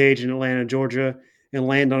top of a cage in Atlanta, Georgia, and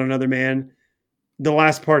land on another man. The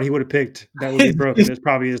last part he would have picked that would be broken is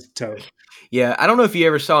probably his toe. Yeah, I don't know if you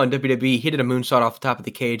ever saw in WWE, he did a moonsault off the top of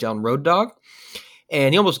the cage on Road Dogg,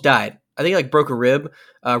 and he almost died. I think he broke a rib.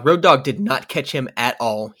 Road Dogg did not catch him at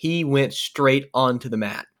all. He went straight onto the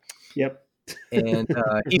mat. Yep. And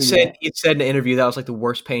he said in an interview that was like the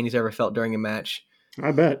worst pain he's ever felt during a match.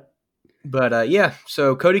 I bet. But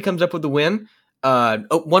so Cody comes up with the win.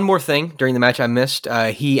 One more thing during the match I missed.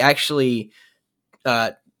 He actually,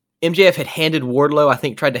 MJF had handed Wardlow, I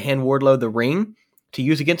think tried to hand Wardlow the ring to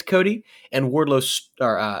use against Cody, and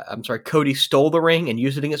Cody stole the ring and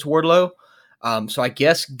used it against Wardlow. So I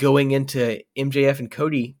guess going into MJF and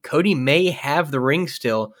Cody may have the ring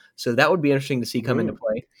still, so that would be interesting to see come into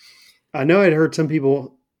play. I know I'd heard some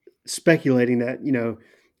people speculating that,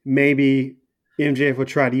 maybe MJF would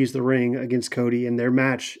try to use the ring against Cody in their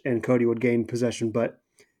match and Cody would gain possession. But,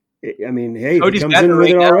 I mean, hey, he comes in with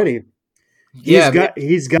it already.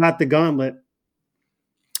 He's got the gauntlet.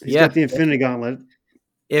 He's got the Infinity Gauntlet.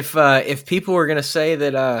 If people were going to say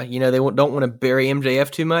that, they don't want to bury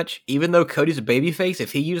MJF too much, even though Cody's a babyface,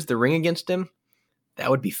 if he used the ring against him, that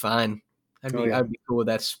would be fine. I'd be cool with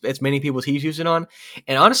that. It's many people he's using on.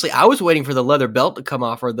 And honestly, I was waiting for the leather belt to come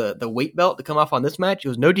off or the weight belt to come off on this match. It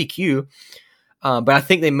was no DQ. But I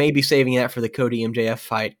think they may be saving that for the Cody MJF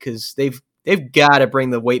fight because they've got to bring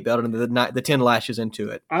the weight belt and the 10 lashes into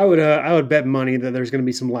it. I would bet money that there's going to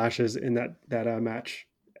be some lashes in that match.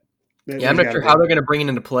 I'm not sure how they're going to bring it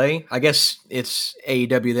into play. I guess it's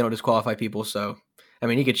AEW. They don't disqualify people. So, I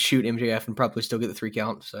mean, he could shoot MJF and probably still get the 3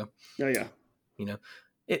 count. So,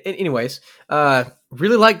 anyways,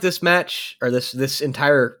 really like this match or this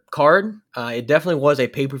entire card. It definitely was a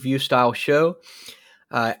pay-per-view style show.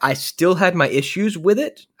 I still had my issues with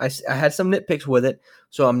it. I had some nitpicks with it.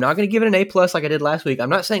 So I'm not going to give it an A+ like I did last week. I'm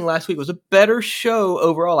not saying last week was a better show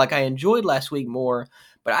overall. Like I enjoyed last week more.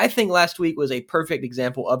 But I think last week was a perfect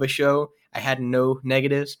example of a show. I had no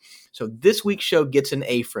negatives. So this week's show gets an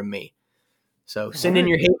A from me. So send in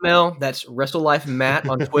your hate mail. That's WrestleLifeMatt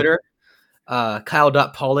on Twitter.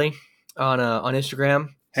 Kyle.Pauly on Instagram.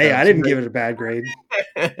 Hey, so I didn't give it a bad grade.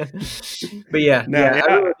 But I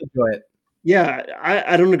really enjoy it. Yeah,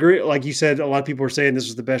 I don't agree. Like you said, a lot of people were saying this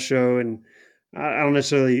was the best show, and I don't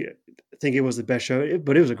necessarily think it was the best show,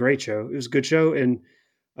 but it was a great show. It was a good show, and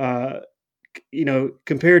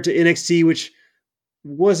compared to NXT, which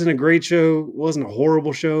wasn't a great show, wasn't a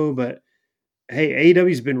horrible show, but hey,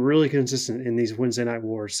 AEW's been really consistent in these Wednesday Night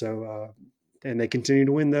Wars, so and they continue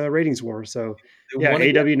to win the ratings war. So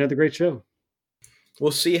AEW, another great show.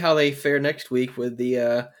 We'll see how they fare next week with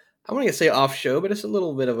the I want to say off show, but it's a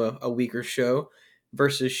little bit of a weaker show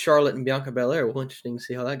versus Charlotte and Bianca Belair. Well, interesting to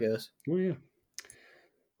see how that goes. Well,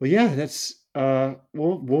 that's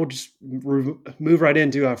we'll just move right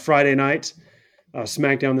into Friday night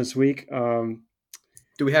SmackDown this week.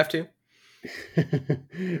 Do we have to?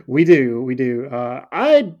 We do.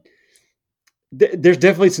 There's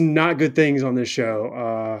definitely some not good things on this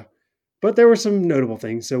show, but there were some notable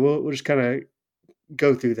things. So we'll just kind of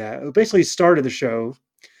go through that. It basically started the show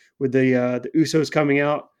with the Usos coming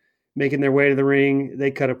out, making their way to the ring.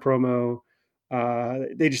 They cut a promo.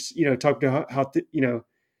 They just talked about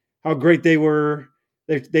how great they were.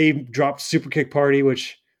 They dropped Super Kick Party,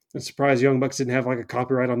 which I'm surprised Young Bucks didn't have like a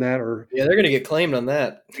copyright on that, or Yeah, they're gonna get claimed on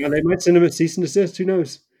that. they might send him a cease and desist. Who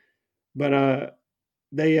knows? But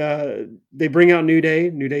they bring out New Day.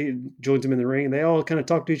 New Day joins them in the ring, and they all kind of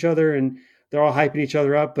talk to each other, and they're all hyping each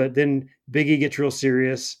other up. But then Big E gets real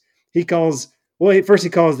serious. He calls first he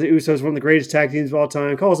calls the Usos one of the greatest tag teams of all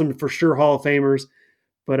time. Calls them for sure Hall of Famers.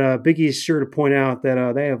 But Big E is sure to point out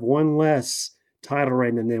that they have one less title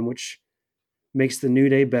reign than them, which makes the New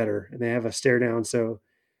Day better, and they have a stare down. So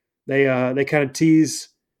they kind of tease,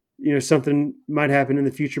 something might happen in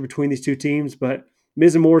the future between these two teams. But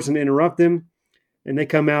Miz and Morrison interrupt them, and they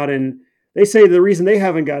come out and they say the reason they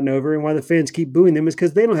haven't gotten over and why the fans keep booing them is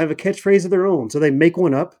because they don't have a catchphrase of their own. So they make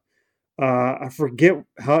one up. I forget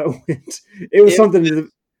how it went. It was something.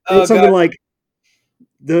 It's something like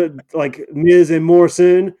Miz and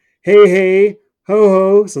Morrison, hey hey ho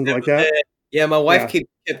ho, something like that. Yeah, my wife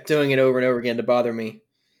kept doing it over and over again to bother me.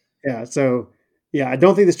 Yeah, so I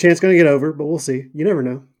don't think this chant's going to get over, but we'll see. You never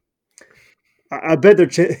know. I bet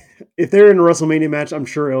if they're in a WrestleMania match, I'm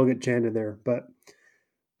sure it'll get chanted there. But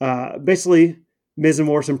basically, Miz and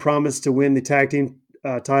Morrison promised to win the tag team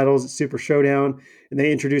titles at Super Showdown, and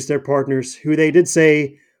they introduced their partners, who they did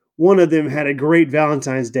say one of them had a great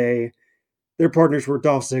Valentine's Day. Their partners were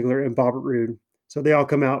Dolph Ziggler and Robert Roode. So they all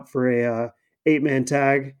come out for a 8-man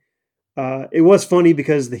tag. It was funny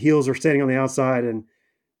because the heels were standing on the outside, and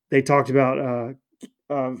they talked about,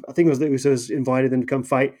 I think it was the Usos invited them to come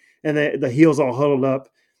fight, and the heels all huddled up,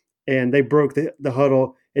 and they broke the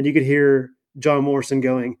huddle, and you could hear John Morrison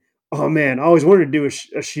going, "Oh man, I always wanted to do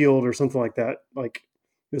a Shield or something like that." Like,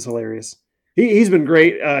 it was hilarious. He's been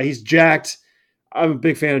great. He's jacked. I'm a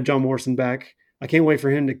big fan of John Morrison back. I can't wait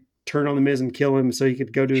for him to turn on the Miz and kill him so he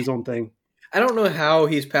could go do his own thing. I don't know how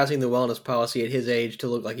he's passing the wellness policy at his age to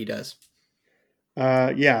look like he does.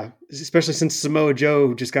 Yeah, especially since Samoa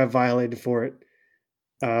Joe just got violated for it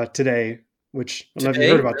today, which I don't know if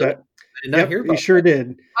you heard about that. I did not hear about he sure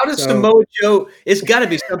did. How does Samoa Joe? It's got to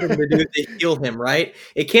be something to do to heal him, right?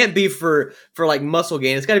 It can't be for like muscle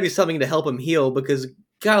gain. It's got to be something to help him heal because,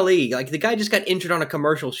 golly, like the guy just got injured on a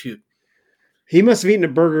commercial shoot. He must have eaten a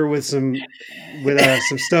burger with some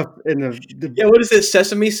stuff in the yeah. What is it?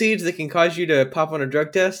 Sesame seeds that can cause you to pop on a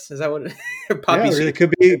drug test? Is that what? Poppy yeah, it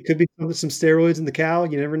could be some steroids in the cow.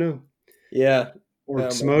 You never know. Yeah.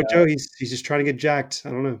 Or Samoa Joe, he's just trying to get jacked.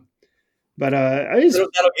 I don't know. But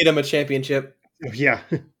that'll get him a championship. Yeah,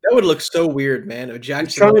 that would look so weird, man. If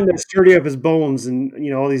Jack's trying to sturdy up his bones and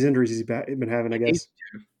all these injuries he's been having, I guess.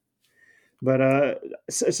 But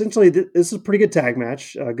essentially, this is a pretty good tag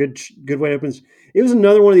match. Good way to open. It was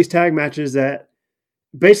another one of these tag matches that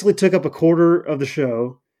basically took up a quarter of the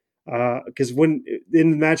show. Because when the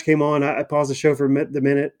match came on, I paused the show for the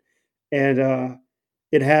minute, and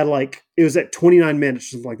it had it was at 29 minutes,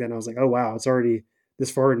 something like that. And I was like, oh wow, it's already this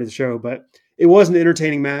far into the show. But it was an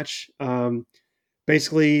entertaining match.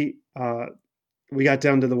 Basically, we got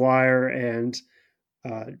down to the wire, and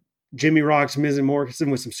Jimmy rocks Miz and Morrison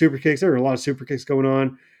with some super kicks. There were a lot of super kicks going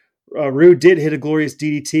on. Rude did hit a glorious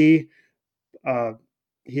DDT.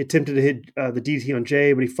 He attempted to hit the DDT on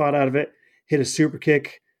Jay, but he fought out of it, hit a super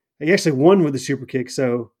kick. He actually won with the super kick.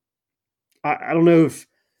 So I don't know if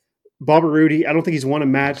Robert Roode, I don't think he's won a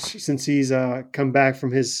match since he's come back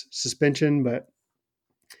from his suspension, but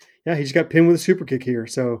yeah, he just got pinned with a super kick here.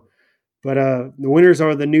 So, but the winners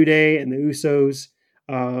are the New Day and the Usos.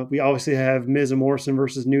 We obviously have Miz and Morrison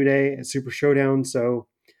versus New Day at Super Showdown. So,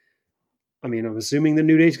 I mean, I'm assuming the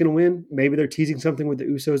New Day is going to win. Maybe they're teasing something with the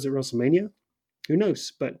Usos at WrestleMania. Who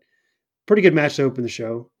knows? But pretty good match to open the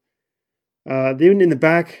show. Then in the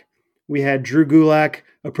back, we had Drew Gulak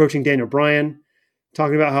approaching Daniel Bryan,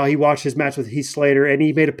 talking about how he watched his match with Heath Slater, and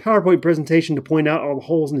he made a PowerPoint presentation to point out all the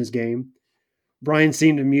holes in his game. Bryan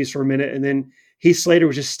seemed amused for a minute, and then Heath Slater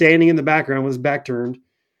was just standing in the background with his back turned.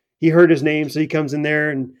 He heard his name, so he comes in there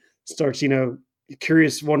and starts,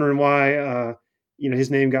 curious, wondering why,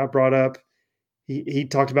 his name got brought up. He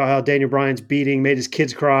talked about how Daniel Bryan's beating made his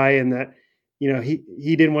kids cry, and that,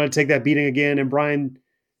 he didn't want to take that beating again. And Bryan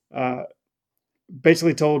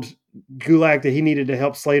basically told Gulak that he needed to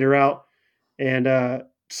help Slater out, and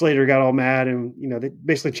Slater got all mad, and they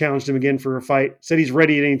basically challenged him again for a fight. Said he's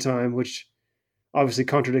ready at any time, which obviously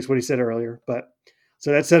contradicts what he said earlier. But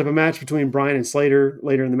so that set up a match between Bryan and Slater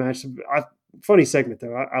later in the match. Funny segment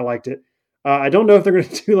though, I liked it. I don't know if they're going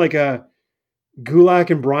to do like a Gulak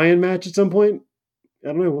and Bryan match at some point. I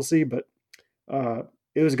don't know. We'll see. But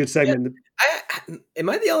it was a good segment. Yeah. Am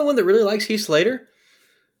I the only one that really likes Heath Slater?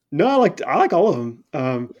 No, I like all of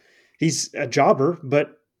them. He's a jobber,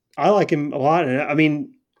 but I like him a lot. And I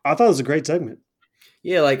mean, I thought it was a great segment.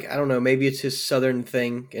 Yeah, like I don't know, maybe it's his southern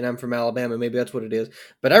thing, and I'm from Alabama. Maybe that's what it is.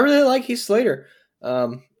 But I really like Heath Slater.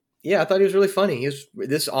 Um, yeah, I thought he was really funny. He was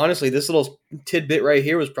this honestly, this little tidbit right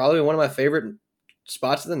here was probably one of my favorite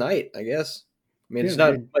spots of the night. I guess. I mean, Yeah, it's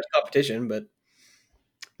not much competition, but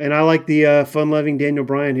and I like the fun-loving Daniel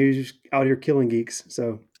Bryan who's out here killing geeks.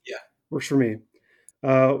 So yeah, works for me.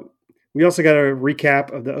 Uh, we also got a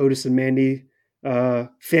recap of the Otis and Mandy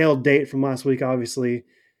failed date from last week, obviously,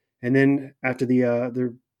 and then after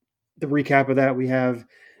the recap of that, we have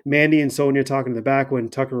Mandy and Sonya talking in the back when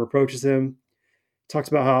Tucker approaches him. Talks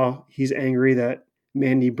about how he's angry that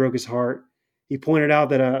Mandy broke his heart. He pointed out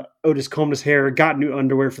that Otis combed his hair, got new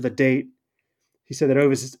underwear for the date. He said that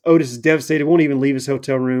Otis is devastated, won't even leave his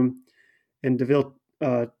hotel room. And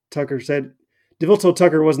Tucker said DeVille told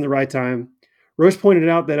Tucker it wasn't the right time. Rose pointed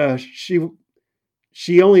out that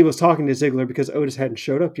she only was talking to Ziggler because Otis hadn't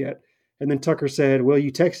showed up yet. And then Tucker said, "Well,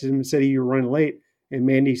 you texted him and said you were running late." And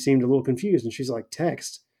Mandy seemed a little confused, and she's like,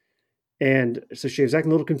 "Text." And so she was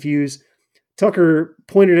acting a little confused. Tucker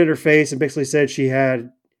pointed at her face and basically said she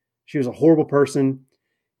was a horrible person.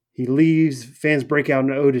 He leaves. Fans break out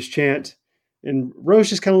into Otis chant, and Rose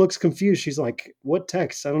just kind of looks confused. She's like, "What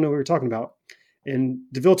text? I don't know what you're talking about." And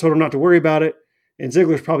DeVille told her not to worry about it. And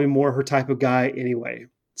Ziggler's probably more her type of guy anyway.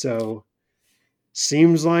 So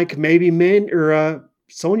seems like maybe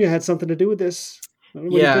Sonya had something to do with this. I don't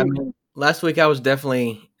know, what do you yeah. I think? mean, last week I was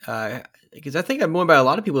definitely because I think I'm going by a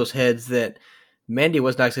lot of people's heads that Mandy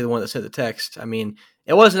wasn't actually the one that sent the text. I mean,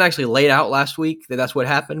 it wasn't actually laid out last week that that's what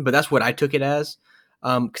happened, but that's what I took it as.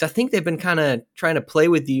 Because I think they've been kind of trying to play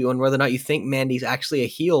with you on whether or not you think Mandy's actually a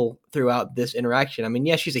heel throughout this interaction. I mean,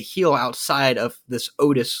 yeah, she's a heel outside of this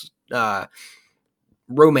Otis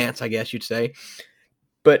romance, I guess you'd say.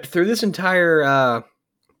 But through this entire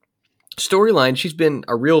storyline, she's been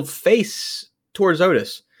a real face towards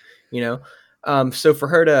Otis, you know? So for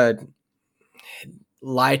her to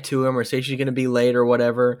lie to him or say she's going to be late or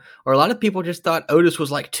whatever, or a lot of people just thought Otis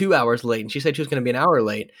was like 2 hours late and she said she was going to be an hour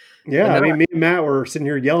late. Yeah, And I then mean, me and Matt were sitting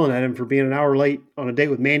here yelling at him for being an hour late on a date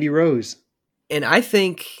with Mandy Rose. And I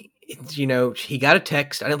think, he got a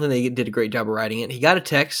text. I don't think they did a great job of writing it. He got a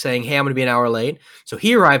text saying, "Hey, I'm going to be an hour late." So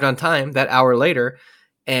he arrived on time that hour later.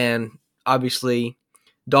 And obviously,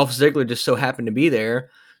 Dolph Ziggler just so happened to be there.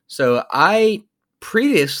 So last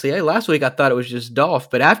week, I thought it was just Dolph.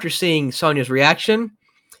 But after seeing Sonya's reaction,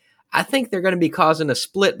 I think they're going to be causing a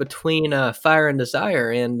split between Fire and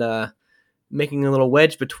Desire and making a little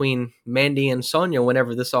wedge between Mandy and Sonya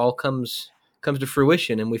whenever this all comes to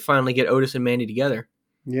fruition and we finally get Otis and Mandy together.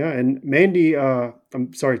 Yeah, and Mandy,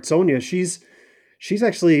 I'm sorry, Sonya, she's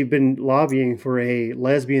actually been lobbying for a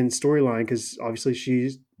lesbian storyline because obviously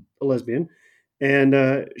she's a lesbian,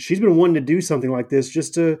 and she's been wanting to do something like this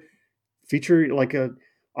just to feature like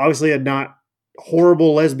obviously a not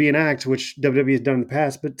horrible lesbian act, which WWE has done in the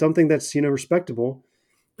past, but something that's respectable.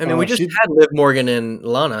 I mean, we just She had Liv Morgan and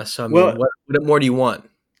Lana, so I mean, well, what more do you want?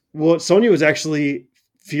 well, Sonya was actually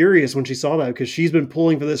furious when she saw that because she's been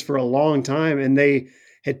pulling for this for a long time, and they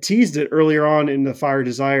had teased it earlier on in the Fire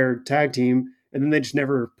Desire tag team, and then they just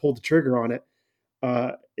never pulled the trigger on it.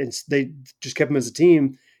 They just kept them as a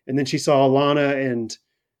team, and then she saw Lana and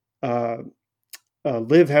uh,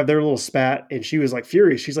 Liv have their little spat, and she was like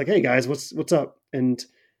furious. She's like, "Hey guys, what's up?" And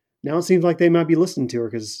now it seems like they might be listening to her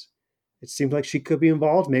because it seems like she could be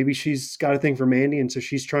involved. Maybe she's got a thing for Mandy, and so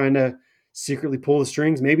she's trying to secretly pull the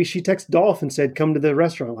strings. Maybe she texted Dolph and said, "Come to the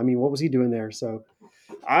restaurant." I mean, what was he doing there? So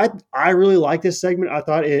I really like this segment. I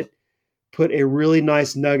thought it put a really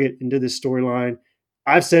nice nugget into this storyline.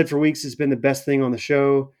 I've said for weeks it's been the best thing on the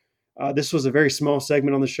show. This was a very small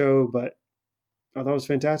segment on the show, but I thought it was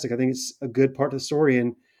fantastic. I think it's a good part of the story,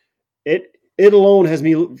 and it alone has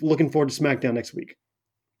me looking forward to SmackDown next week.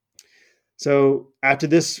 So after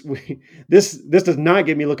this, this does not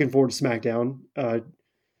get me looking forward to SmackDown.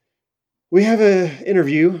 We have an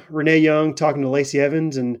interview, Renee Young talking to Lacey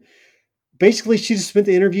Evans, and basically she just spent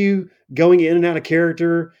the interview going in and out of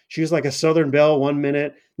character. She was like a Southern Belle 1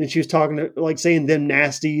 minute, then she was talking to like saying them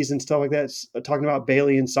nasties and stuff like that, talking about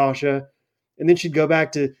Bailey and Sasha, and then she'd go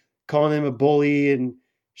back to calling them a bully. And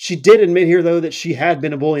she did admit here though that she had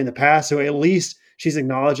been a bully in the past, so at least she's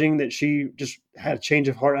acknowledging that she just had a change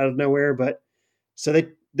of heart out of nowhere. But so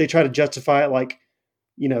they try to justify it like,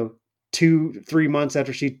 you know, 2-3 months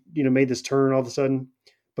after she, made this turn all of a sudden.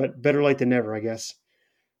 But better late than never, I guess.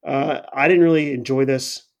 I didn't really enjoy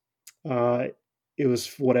this. It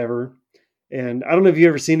was whatever. And I don't know if you've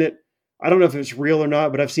ever seen it. I don't know if it's real or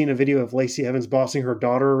not, but I've seen a video of Lacey Evans bossing her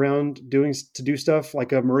daughter around to do stuff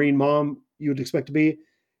like a Marine mom you would expect to be.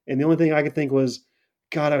 And the only thing I could think was,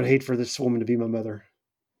 God, I would hate for this woman to be my mother.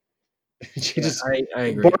 She Yeah, just I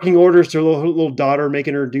agree. barking orders to her little daughter,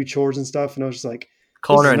 making her do chores and stuff. And I was just like, this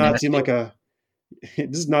Calling her does a not seem nasty. like a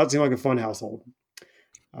it does not seem like a fun household.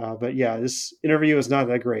 But yeah, this interview was not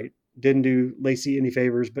that great. Didn't do Lacey any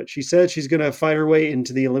favors, but she said she's going to fight her way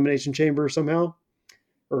into the Elimination Chamber somehow,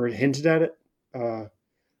 or hinted at it. Uh,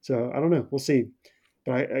 so I don't know. We'll see.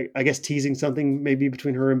 But I guess teasing something maybe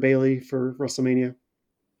between her and Bailey for WrestleMania.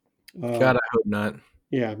 Uh, God, I hope not.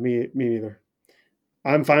 yeah, me neither.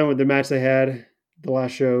 I'm fine with the match they had the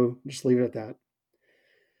last show. Just leave it at that.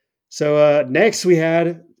 So next we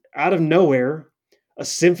had out of nowhere a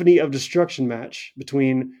Symphony of Destruction match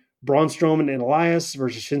between Braun Strowman and Elias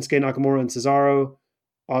versus Shinsuke Nakamura and Cesaro,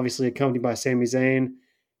 obviously accompanied by Sami Zayn.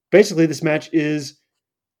 Basically, this match is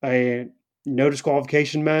a no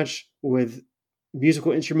disqualification match with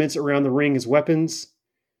musical instruments around the ring as weapons.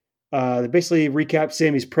 They basically recapped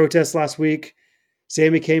Sammy's protest last week.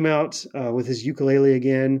 Sammy came out with his ukulele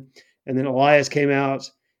again, and then Elias came out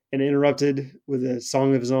and interrupted with a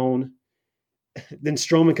song of his own. Then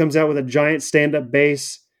Strowman comes out with a giant stand-up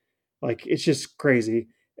bass. Like, it's just crazy.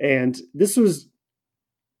 And this was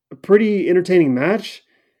a pretty entertaining match,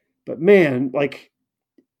 but man, like,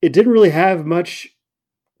 it didn't really have much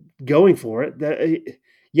going for it.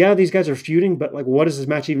 Yeah, these guys are feuding, but like, what does this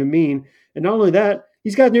match even mean? And not only that,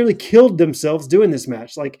 these guys nearly killed themselves doing this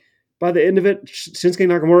match. Like, by the end of it, Shinsuke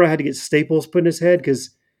Nakamura had to get staples put in his head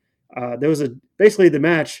because there was basically the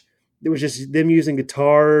match. It was just them using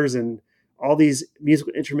guitars and all these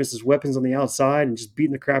musical instruments as weapons on the outside and just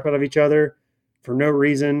beating the crap out of each other for no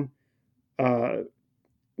reason. Uh,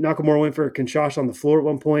 Nakamura went for a Kinshasa on the floor at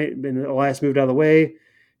one point, and Elias moved out of the way,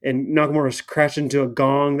 and Nakamura crashed into a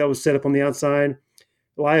gong that was set up on the outside.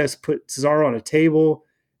 Elias put Cesaro on a table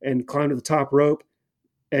and climbed to the top rope,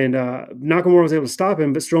 and Nakamura was able to stop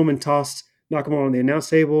him, but Strowman tossed Nakamura on the announce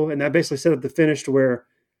table, and that basically set up the finish to where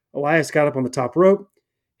Elias got up on the top rope,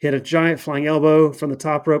 hit a giant flying elbow from the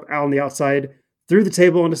top rope out on the outside, threw the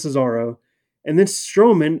table onto Cesaro, and then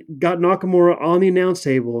Strowman got Nakamura on the announce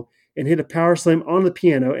table and hit a power slam on the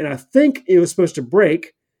piano, and I think it was supposed to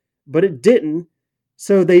break, but it didn't.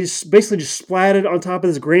 So they basically just splatted on top of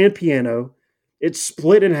this grand piano. It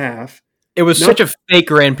split in half. It was such a fake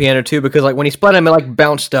grand piano too, because like when he split him, it like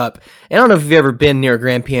bounced up. And I don't know if you've ever been near a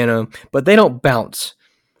grand piano, but they don't bounce.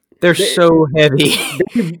 They're so heavy.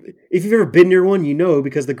 If you've ever been near one, you know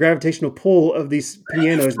because the gravitational pull of these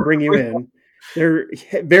pianos bring you in. They're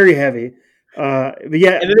very heavy. But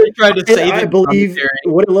yeah, And then they tried to save I it. believe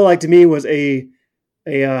what it looked like to me was a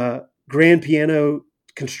grand piano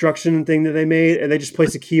construction thing that they made, and they just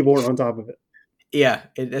placed a keyboard on top of it. Yeah,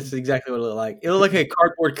 that's exactly what it looked like. It looked like a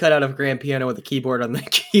cardboard cutout of a grand piano with a keyboard on the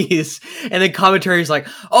keys. And then commentary's like,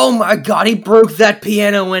 oh my God, he broke that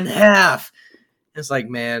piano in half. It's like,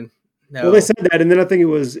 man, no. Well, they said that, and then I think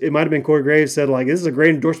it might have been Corey Graves said, like, this is a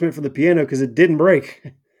great endorsement for the piano because it didn't break.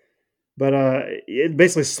 But it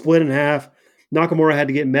basically split in half. Nakamura had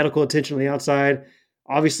to get medical attention on the outside.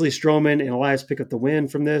 Obviously, Strowman and Elias pick up the win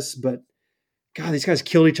from this, but God, these guys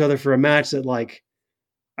killed each other for a match that, like,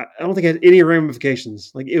 I don't think it had any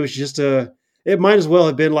ramifications. Like, it was just it might as well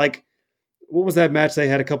have been like, what was that match they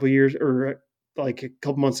had a couple years or like a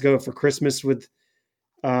couple months ago for Christmas with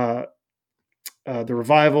the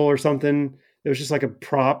Revival or something? It was just like a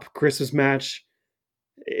prop Christmas match.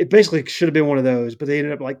 It basically should have been one of those, but they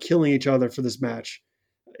ended up like killing each other for this match.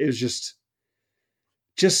 It was just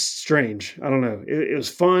strange. I don't know. It was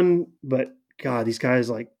fun, but God, these guys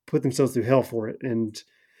like put themselves through hell for it, and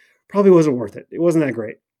probably wasn't worth it. It wasn't that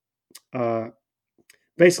great.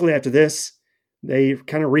 Basically, after this, they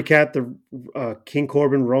kind of recapped the King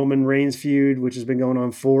Corbin Roman Reigns feud, which has been going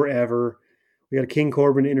on forever. We got a King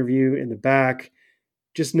Corbin interview in the back.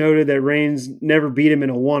 Just noted that Reigns never beat him in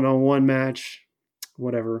a one-on-one match.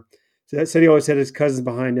 Whatever. So that said, he always had his cousins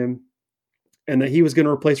behind him, and that he was going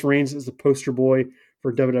to replace Reigns as the poster boy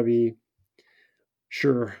for WWE.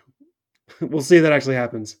 Sure. We'll see if that actually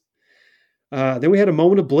happens. Then we had a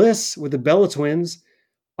moment of bliss with the Bella Twins.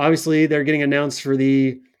 Obviously, they're getting announced for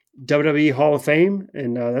the WWE Hall of Fame,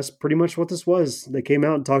 and that's pretty much what this was. They came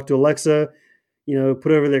out and talked to Alexa,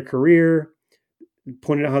 put over their career,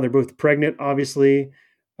 pointed out how they're both pregnant, obviously,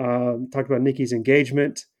 talked about Nikki's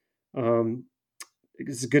engagement.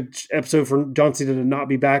 It's a good episode for John Cena to not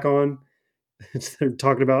be back on. They're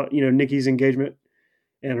talking about, Nikki's engagement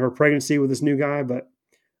and her pregnancy with this new guy, but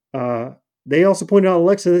they also pointed out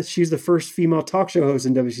Alexa that she's the first female talk show host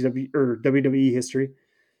in WCW or WWE history.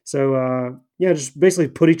 So just basically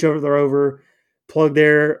put each other over, plug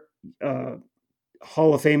their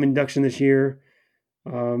Hall of Fame induction this year.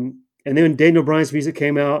 And then when Daniel Bryan's music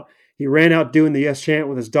came out, he ran out doing the yes chant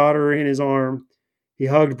with his daughter in his arm. He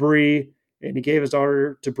hugged Brie and he gave his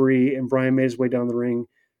daughter to Brie, and Bryan made his way down the ring.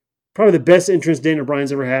 Probably the best entrance Daniel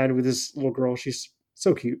Bryan's ever had with this little girl. She's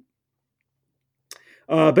so cute.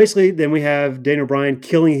 Basically, then we have Daniel Bryan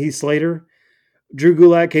killing Heath Slater. Drew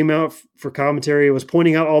Gulak came out for commentary, was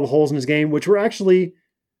pointing out all the holes in his game, which were actually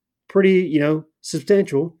pretty,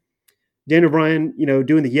 substantial. Daniel Bryan,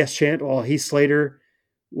 doing the yes chant while Heath Slater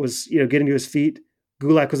was, getting to his feet.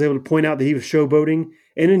 Gulak was able to point out that he was showboating.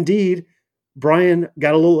 And indeed, Bryan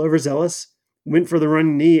got a little overzealous, went for the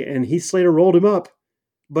running knee, and Heath Slater rolled him up,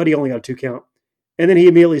 but he only got a 2 count. And then he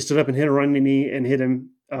immediately stood up and hit a running knee and hit him,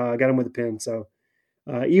 got him with a pin. So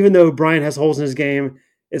even though Bryan has holes in his game,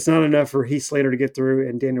 it's not enough for Heath Slater to get through,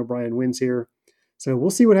 and Daniel Bryan wins here. So we'll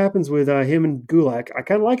see what happens with him and Gulak. I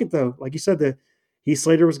kind of like it, though. Like you said, the Heath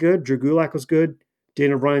Slater was good. Drew Gulak was good.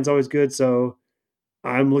 Daniel Bryan's always good. So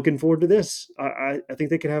I'm looking forward to this. I think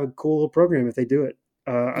they could have a cool little program if they do it.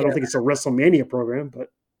 I don't think it's a WrestleMania program,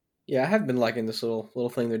 but yeah, I have been liking this little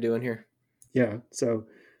thing they're doing here. Yeah, so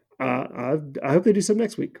I hope they do some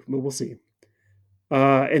next week, but we'll see.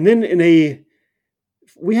 And then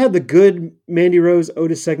we had the good Mandy Rose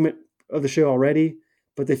Otis segment of the show already,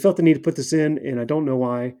 but they felt the need to put this in, and I don't know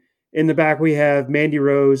why. In the back, we have Mandy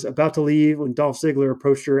Rose about to leave when Dolph Ziggler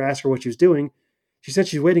approached her, asked her what she was doing. She said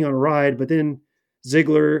she's waiting on a ride, but then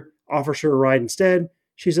Ziggler offers her a ride instead.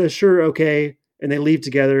 She says, sure, okay, and they leave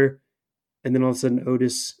together. And then all of a sudden,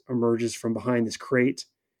 Otis emerges from behind this crate.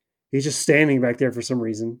 He's just standing back there for some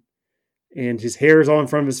reason, and his hair is all in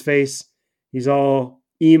front of his face. He's all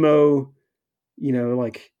emo,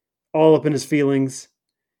 like all up in his feelings.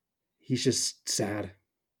 He's just sad.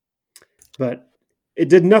 But it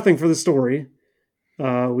did nothing for the story.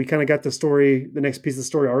 We kind of got the next piece of the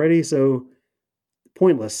story already, so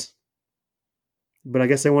pointless. But I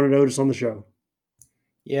guess they wanted Otis on the show.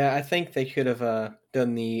 Yeah, I think they could have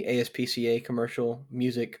done the ASPCA commercial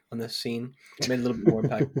music on this scene. It made a little bit more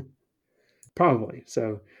impact. Probably.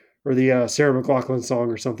 So, or the Sarah McLachlan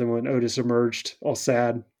song or something when Otis emerged all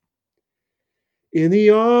sad. In the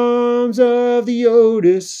arms of the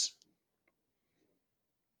Otis.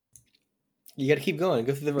 You got to keep going.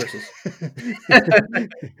 Go through the verses.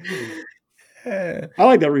 I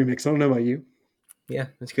like that remix. I don't know about you. Yeah,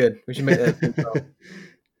 that's good. We should make that.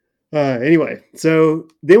 Anyway, so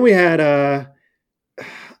then we had.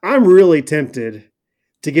 I'm really tempted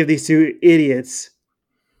to give these two idiots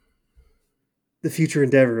the future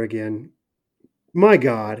endeavor again. My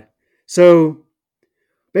God. So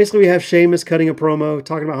basically, we have Sheamus cutting a promo,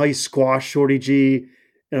 talking about how he squashed Shorty G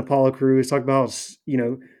and Apollo Crews, talking about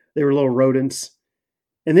how, they were little rodents.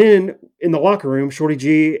 And then in the locker room, Shorty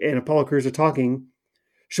G and Apollo Crews are talking.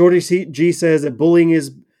 Shorty G says that bullying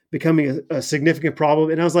is becoming a significant problem.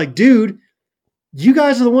 And I was like, dude, you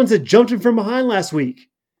guys are the ones that jumped him from behind last week.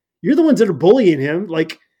 You're the ones that are bullying him.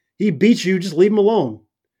 Like, he beats you, just leave him alone.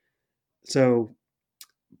 So,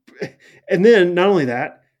 and then not only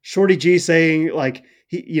that, Shorty G saying like,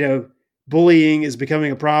 bullying is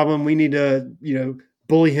becoming a problem. We need to,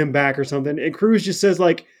 bully him back or something. And Crews just says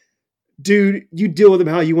like, dude, you deal with him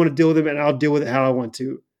how you want to deal with him, and I'll deal with it how I want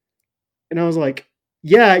to. And I was like,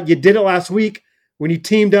 yeah, you did it last week when you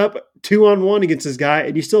teamed up 2-on-1 against this guy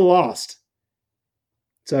and you still lost.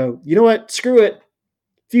 So, you know what? Screw it.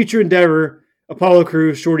 Future endeavor, Apollo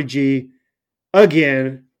Crews, Shorty G.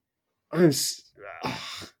 Again, I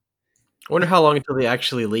wonder how long until they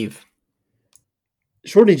actually leave.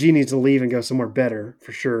 Shorty G needs to leave and go somewhere better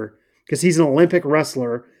for sure, because he's an Olympic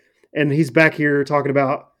wrestler, and he's back here talking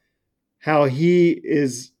about how he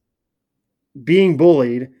is being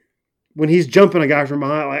bullied when he's jumping a guy from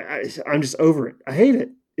behind. I'm just over it. I hate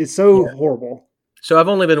it. It's so horrible. So I've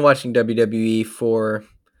only been watching WWE for,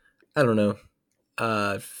 I don't know,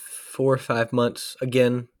 4 or 5 months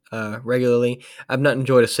again, regularly. I've not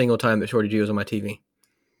enjoyed a single time that Shorty G was on my TV.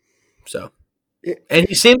 So, and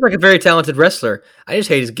he seems like a very talented wrestler. I just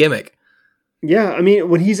hate his gimmick. Yeah, I mean,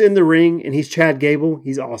 when he's in the ring and he's Chad Gable,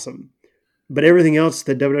 he's awesome. But everything else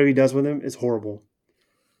that WWE does with him is horrible.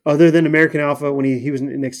 Other than American Alpha when he was in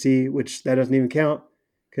NXT, which that doesn't even count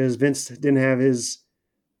because Vince didn't have his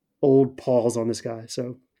old paws on this guy.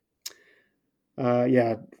 So,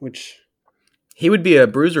 which he would be a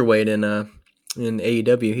bruiserweight in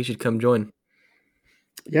AEW. He should come join.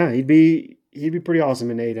 Yeah, he'd be pretty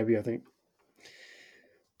awesome in AEW, I think.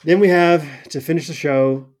 Then we have, to finish the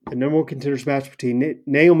show, the number one contenders match between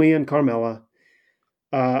Naomi and Carmella.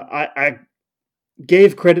 I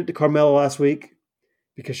gave credit to Carmella last week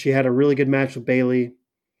because she had a really good match with Bayley.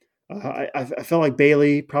 I felt like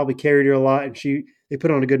Bayley probably carried her a lot, and they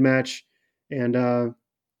put on a good match. And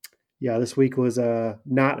this week was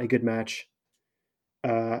not a good match.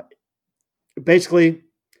 basically,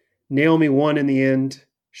 Naomi won in the end,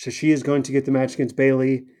 so she is going to get the match against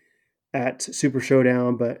Bailey at Super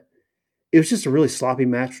Showdown. But it was just a really sloppy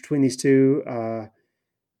match between these two.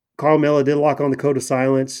 Carmella did lock on the code of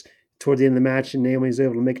silence toward the end of the match, and Naomi was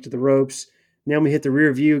able to make it to the ropes. Naomi hit the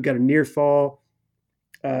rear view, got a near fall.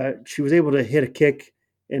 She was able to hit a kick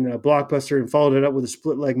and a blockbuster and followed it up with a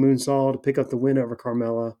split leg moonsault to pick up the win over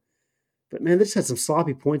Carmella. But man, they just had some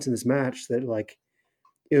sloppy points in this match that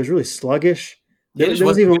it was really sluggish. Yeah, There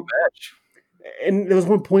was a even good match. and there was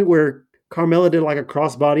one point where Carmella did like a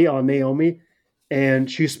crossbody on Naomi, and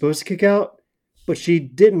she was supposed to kick out, but she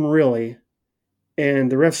didn't really.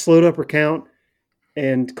 And the ref slowed up her count,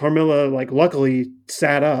 and Carmella luckily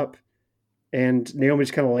sat up, and Naomi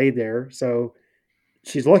just kind of laid there. So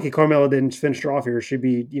she's lucky Carmella didn't finish her off here. She'd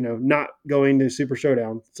be not going to Super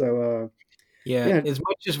Showdown. So Yeah, yeah, as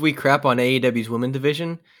much as we crap on AEW's women's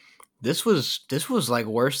division, this was like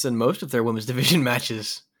worse than most of their women's division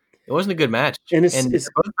matches. It wasn't a good match, and and it's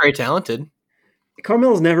they're both very talented.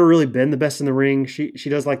 Carmella's never really been the best in the ring. She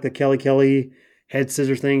does like the Kelly head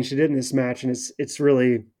scissor thing. She did in this match, and it's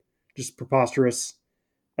really just preposterous.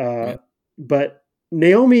 Yeah. But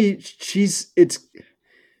Naomi,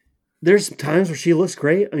 there's times where she looks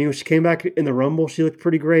great. I mean, when she came back in the Rumble, she looked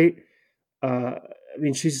pretty great. I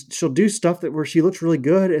mean, she'll do stuff where she looks really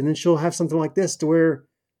good, and then she'll have something like this to where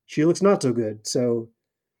she looks not so good. So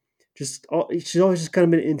she's always just kind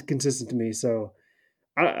of been inconsistent to me. So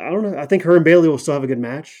I don't know. I think her and Bailey will still have a good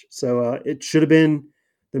match. So it should have been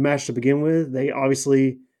the match to begin with. They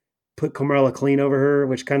obviously put Carmella clean over her,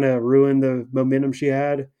 which kind of ruined the momentum she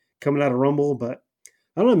had coming out of Rumble. But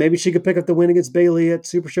I don't know. Maybe she could pick up the win against Bailey at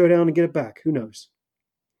Super Showdown and get it back. Who knows?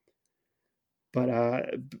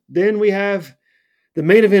 But then we have the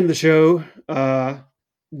main event of the show,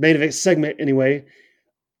 main event segment anyway.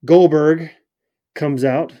 Goldberg comes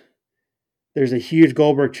out. There's a huge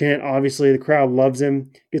Goldberg chant. Obviously, the crowd loves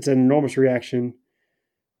him. Gets an enormous reaction.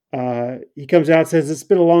 He comes out, says it's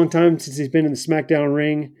been a long time since he's been in the SmackDown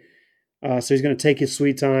ring, so he's going to take his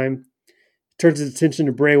sweet time. Turns his attention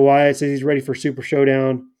to Bray Wyatt, says he's ready for Super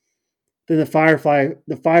Showdown. Then the Firefly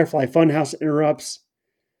Funhouse interrupts.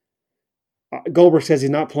 Goldberg says he's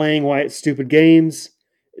not playing Wyatt's stupid games.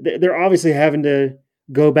 They're obviously having to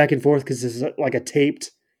go back and forth because this is like a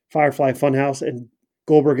taped Firefly Funhouse, and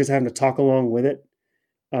Goldberg is having to talk along with it.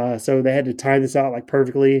 So they had to time this out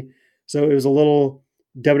perfectly. So it was a little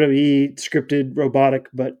WWE scripted, robotic,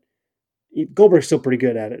 but Goldberg's still pretty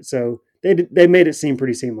good at it. So they made it seem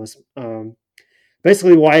pretty seamless.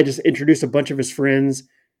 Basically, Wyatt just introduced a bunch of his friends.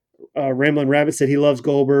 Ramblin' Rabbit said he loves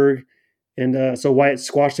Goldberg, and so Wyatt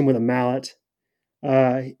squashed him with a mallet.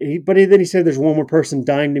 Then he said there's one more person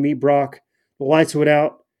dying to meet Brock. The lights went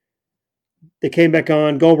out. They came back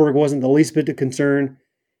on. Goldberg wasn't the least bit concerned.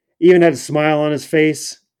 Even had a smile on his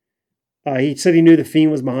face. He said he knew the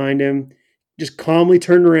Fiend was behind him. Just calmly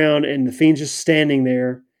turned around, and the Fiend's just standing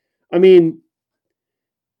there. I mean,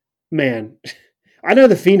 man, I know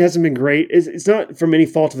the Fiend hasn't been great. It's not from any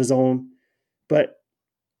fault of his own, but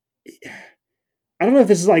I don't know if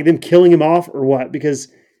this is like them killing him off or what, because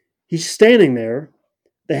he's standing there.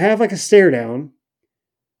 They have a stare down.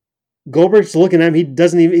 Goldberg's looking at him.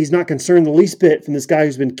 He's not concerned the least bit from this guy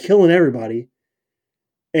who's been killing everybody.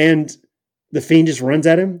 And the Fiend just runs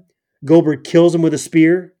at him. Goldberg kills him with a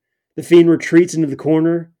spear. The Fiend retreats into the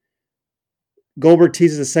corner. Goldberg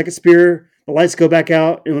teases a second spear. The lights go back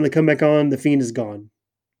out, and when they come back on, the Fiend is gone.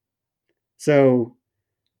 So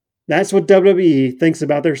that's what WWE thinks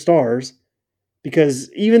about their stars.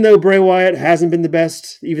 Because even though Bray Wyatt hasn't been the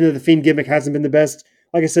best, even though the Fiend gimmick hasn't been the best,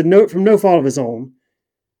 like I said, from no fault of his own,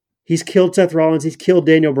 he's killed Seth Rollins. He's killed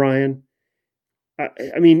Daniel Bryan.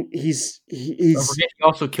 I mean, he's He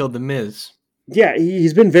also killed The Miz. Yeah,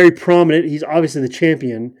 he's been very prominent. He's obviously the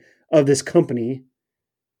champion of this company.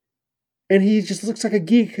 And he just looks like a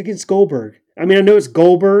geek against Goldberg. I mean, I know it's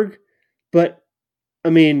Goldberg, but, I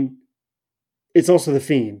mean, it's also the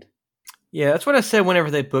Fiend. Yeah, that's what I said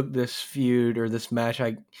whenever they booked this feud or this match.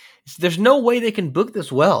 There's no way they can book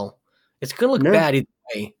this well. It's going to look bad either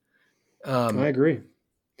way. I agree.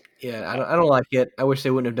 Yeah, I don't like it. I wish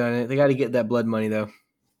they wouldn't have done it. They got to get that blood money, though.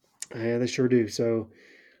 Yeah, they sure do. So,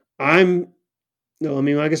 I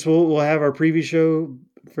guess we'll have our preview show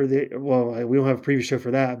for we don't have a preview show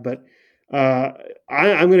for that, but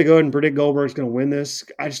I'm going to go ahead and predict Goldberg's going to win this.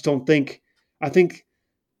 I think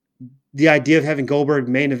the idea of having Goldberg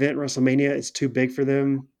main event WrestleMania is too big for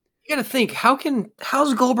them. You got to think,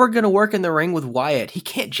 how's Goldberg going to work in the ring with Wyatt? He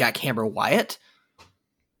can't jackhammer Wyatt.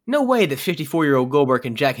 No way that 54-year-old Goldberg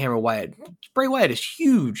can jackhammer Wyatt. Bray Wyatt is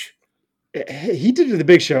huge. He did it at the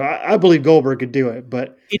Big Show. I believe Goldberg could do it,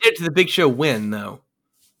 but He did it to the Big Show win, though.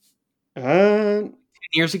 uh, 10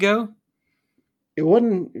 years ago? it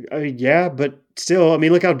wasn't. Yeah, but still, I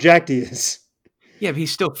mean, look how jacked he is. Yeah, but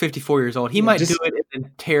he's still 54 years old. He Yeah, might do it and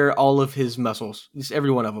then tear all of his muscles, just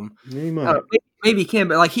every one of them. he might. Maybe he can,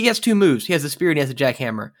 but like he has two moves. He has the spear and he has the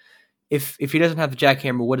jackhammer. If he doesn't have the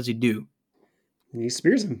jackhammer, what does he do? He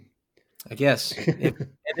spears him. I guess and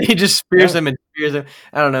he just spears Yeah. him and spears him.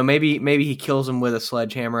 I don't know. Maybe he kills him with a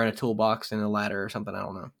sledgehammer and a toolbox and a ladder or something. I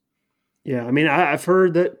don't know. Yeah, I mean, I've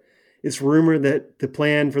heard that it's rumored that the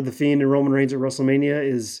plan for the Fiend and Roman Reigns at WrestleMania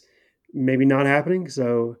is maybe not happening.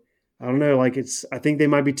 So I don't know. Like, I think they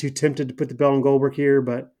might be too tempted to put the belt on Goldberg here,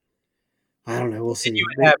 but I don't know. We'll see. And you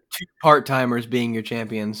would have two part-timers being your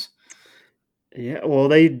champions. Yeah, well,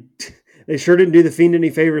 they sure didn't do the Fiend any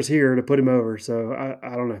favors here to put him over. So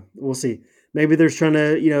I don't know. We'll see. Maybe they're trying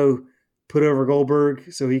to put over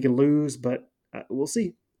Goldberg so he can lose, but we'll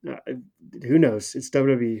see. Who knows? It's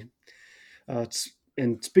WWE.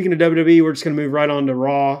 And speaking of WWE, we're just going to move right on to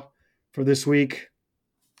Raw for this week.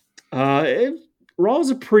 Raw was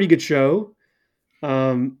a pretty good show.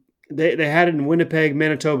 They had it in Winnipeg,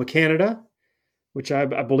 Manitoba, Canada, which I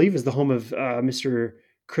believe is the home of Mr.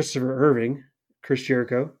 Christopher Irving, Chris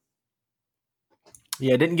Jericho.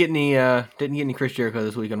 Yeah, didn't get any Chris Jericho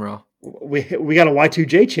this week on Raw. We got a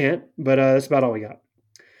Y2J chant, but that's about all we got.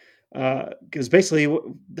 Because basically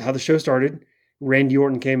how the show started, Randy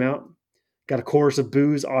Orton came out, got a chorus of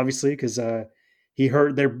boos, obviously, because he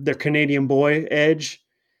heard their Canadian boy Edge.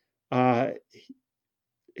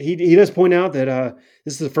 He does point out that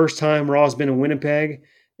this is the first time Raw has been in Winnipeg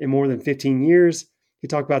in more than 15 years. He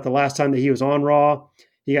talked about the last time that he was on Raw.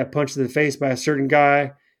 He got punched in the face by a certain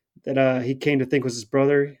guy that he came to think was his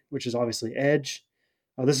brother, which is obviously Edge.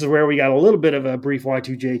 This is where we got a little bit of a brief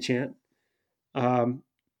Y2J chant.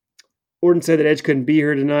 Orton said that Edge couldn't be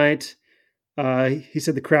here tonight. He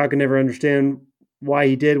said the crowd could never understand why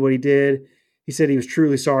he did what he did. He said he was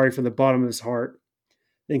truly sorry from the bottom of his heart.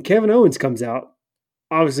 Then Kevin Owens comes out.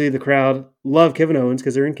 Obviously, the crowd love Kevin Owens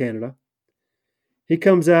because they're in Canada. He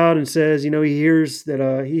comes out and says, he hears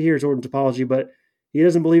Orton's apology, but he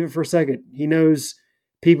doesn't believe it for a second. He knows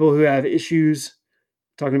people who have issues,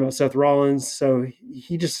 talking about Seth Rollins, so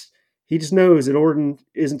he just knows that Orton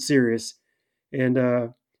isn't serious,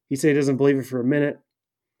 and he said he doesn't believe it for a minute.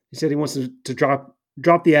 He said he wants to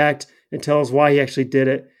drop the act and tell us why he actually did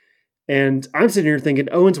it. And I'm sitting here thinking,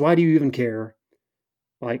 Owens, why do you even care?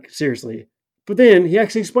 Like, seriously. But then he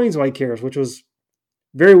actually explains why he cares, which was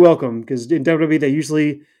very welcome, because in WWE they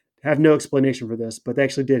usually have no explanation for this, but they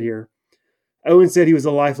actually did here. Owens said he was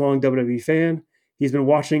a lifelong WWE fan. He's been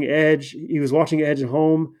watching Edge. He was watching Edge at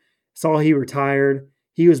home, saw he retired.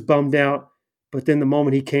 He was bummed out. But then the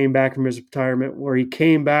moment he came back from his retirement, where he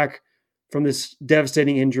came back from this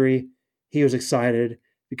devastating injury, he was excited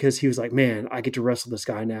because he was like, man, I get to wrestle this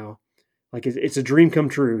guy now. Like, it's a dream come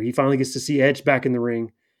true. He finally gets to see Edge back in the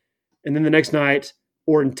ring. And then the next night,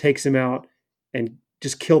 Orton takes him out and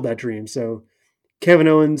just killed that dream. So Kevin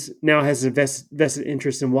Owens now has a vested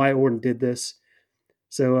interest in why Orton did this.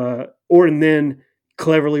 So Orton then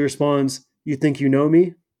cleverly responds, "You think you know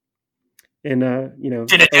me?" And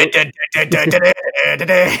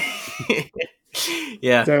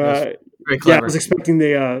yeah. So very clever. I was expecting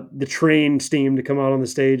the train steam to come out on the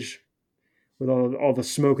stage with all the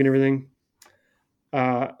smoke and everything.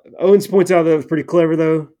 Owens points out that it was pretty clever,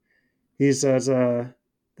 though. He says the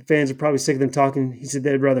fans are probably sick of them talking. He said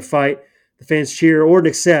they'd rather fight. The fans cheer. Orton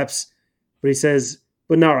accepts, but he says,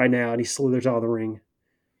 but not right now, and he slithers out of the ring.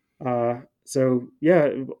 So,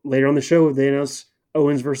 yeah, later on the show, they announced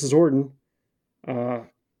Owens versus Orton.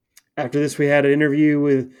 After this, we had an interview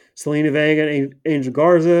with Selena Vega and Angel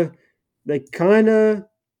Garza. They kind of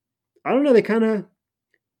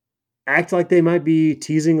act like they might be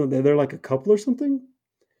teasing that they're like a couple or something.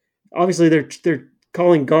 Obviously, they're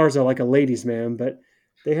calling Garza like a ladies' man, but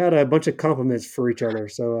they had a bunch of compliments for each other.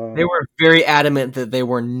 So they were very adamant that they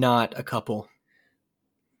were not a couple.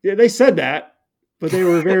 Yeah, they said that, but they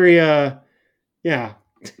were very,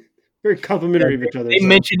 very complimentary of each other. They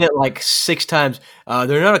mentioned it like 6 times.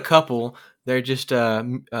 They're not a couple. They're just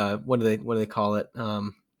what do they call it?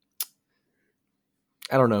 I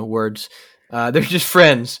don't know words. They're just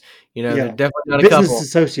friends. They're definitely not a couple. Business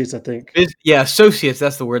associates, I think. Associates.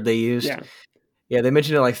 That's the word they used. Yeah, they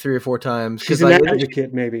mentioned it like 3 or 4 times. She's an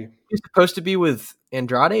advocate, maybe. She's supposed to be with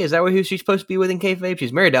Andrade. Is that who she's supposed to be with in kayfabe?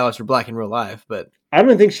 She's married to Aleister Black in real life, but I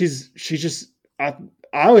don't think she's just. I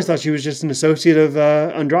always thought she was just an associate of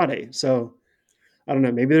Andrade. So I don't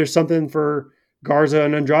know. Maybe there's something for Garza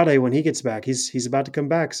and Andrade when he gets back. He's about to come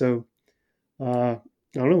back. So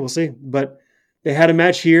I don't know. We'll see. But they had a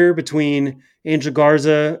match here between Angel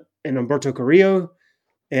Garza and Humberto Carrillo,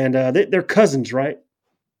 and they're cousins, right?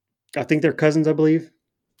 I think they're cousins, I believe.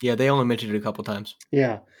 Yeah, they only mentioned it a couple times.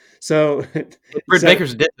 Yeah. So, Britt so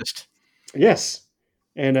Baker's a dentist. yes,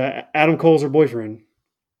 and Adam Cole's her boyfriend.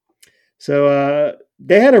 So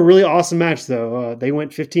they had a really awesome match, though. They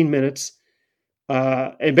went 15 minutes,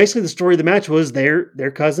 and basically the story of the match was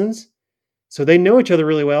they're cousins, so they know each other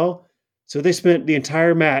really well. So they spent the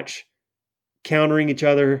entire match countering each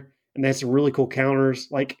other, and they had some really cool counters.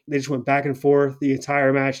 Like they just went back and forth the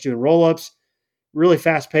entire match doing roll ups, really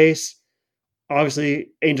fast pace.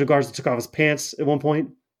 Obviously, Angel Garza took off his pants at one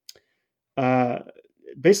point. Uh,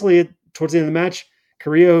 Basically, towards the end of the match,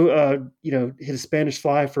 Carrillo, hit a Spanish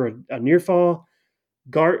fly for a near fall.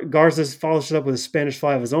 Garza follows it up with a Spanish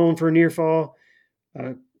fly of his own for a near fall.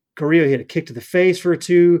 Uh, Carrillo hit a kick to the face for a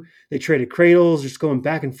two. They traded cradles, just going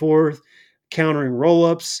back and forth, countering roll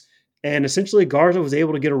ups. And essentially, Garza was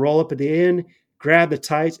able to get a roll up at the end, grab the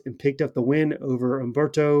tights, and picked up the win over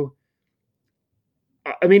Humberto.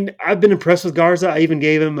 I mean, I've been impressed with Garza. I even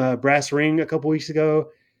gave him a brass ring a couple weeks ago,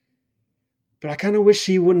 but I kind of wish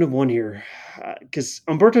he wouldn't have won here because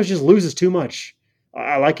Humberto just loses too much.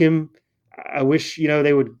 I like him. I wish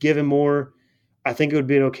they would give him more. I think it would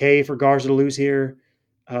be okay for Garza to lose here.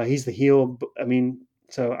 He's the heel. I mean,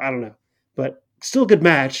 so I don't know, but still a good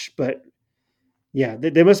match. But yeah,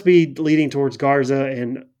 they must be leading towards Garza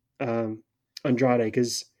and Andrade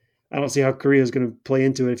because I don't see how Korea is going to play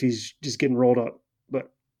into it if he's just getting rolled up. But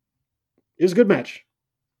it was a good match.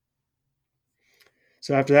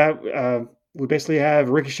 So after that, we basically have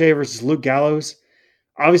Ricochet versus Luke Gallows.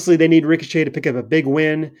 Obviously, they need Ricochet to pick up a big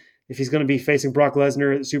win if he's going to be facing Brock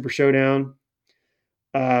Lesnar at the Super Showdown.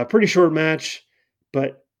 Pretty short match,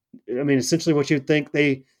 but I mean, essentially what you'd think.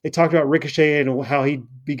 They talked about Ricochet and how he'd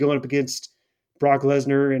be going up against Brock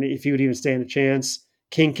Lesnar and if he would even stand a chance.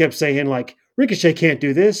 King kept saying, like, Ricochet can't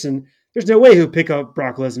do this, and there's no way he'll pick up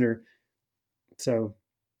Brock Lesnar. So,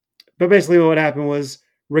 but basically what happened was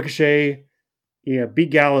Ricochet beat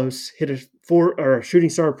Gallows, hit a shooting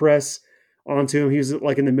star press onto him. He was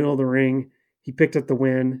like in the middle of the ring. He picked up the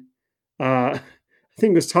win. I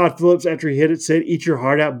think it was Todd Phillips after he hit it said, "Eat your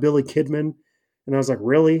heart out, Billy Kidman." And I was like,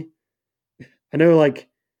 really? I know like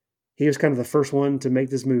he was kind of the first one to make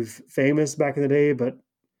this move famous back in the day, but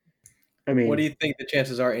I mean, What do you think the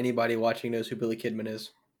chances are anybody watching knows who Billy Kidman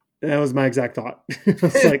is? that was my exact thought.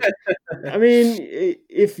 It's like, I mean,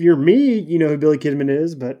 if you're me, you know who Billy Kidman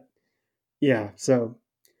is, but yeah, so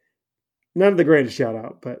not the greatest shout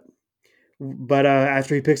out, but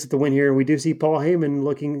after he picks up the win here, we do see Paul Heyman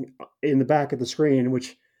looking in the back of the screen,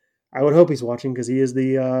 which I would hope he's watching because he is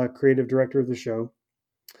the creative director of the show.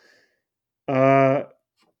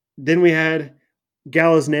 Then we had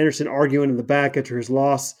Gallows and Anderson arguing in the back after his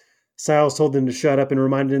loss. Styles told them to shut up and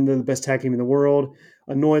reminded them they're the best tag team in the world.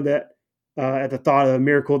 Annoyed that at the thought of a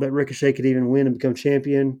miracle that Ricochet could even win and become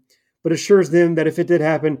champion, but assures them that if it did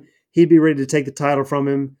happen, he'd be ready to take the title from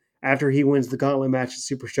him after he wins the gauntlet match at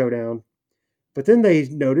Super Showdown. But then they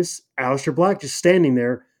notice Aleister Black just standing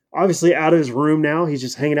there, obviously out of his room now. He's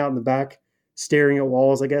just hanging out in the back, staring at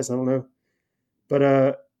walls, I guess. I don't know.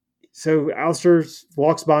 But so Aleister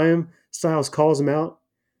walks by him. Styles calls him out.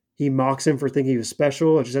 He mocks him for thinking he was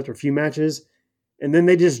special just after a few matches. And then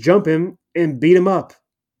they just jump him and beat him up.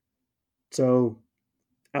 So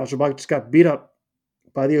Aleister Black just got beat up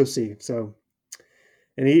by the OC. So,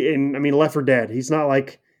 and I mean, left for dead. He's not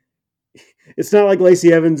like, it's not like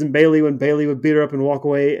Lacey Evans and Bayley when Bayley would beat her up and walk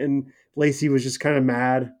away and Lacey was just kind of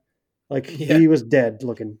mad. Like he was dead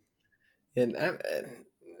looking. And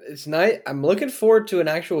it's nice. I'm looking forward to an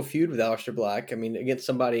actual feud with Aleister Black. I mean, against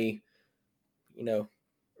somebody,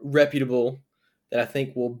 reputable that I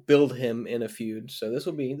think will build him in a feud. So this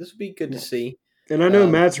will be good to see. And I know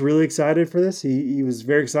Matt's really excited for this. He was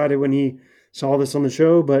very excited when he saw this on the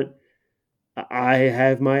show, but I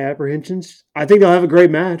have my apprehensions. I think they'll have a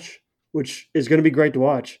great match, which is going to be great to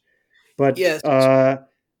watch. But yes. I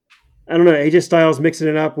don't know. AJ Styles mixing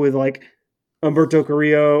it up with like Humberto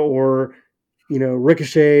Carrillo or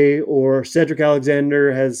Ricochet or Cedric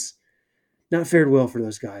Alexander has not fared well for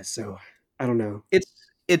those guys. So I don't know.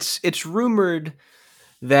 It's rumored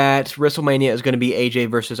that WrestleMania is going to be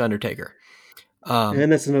AJ versus Undertaker.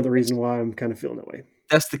 And that's another reason why I'm kind of feeling that way.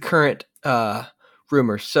 That's the current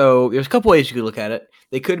rumor. So there's a couple ways you could look at it.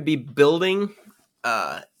 They could be building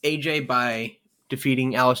AJ by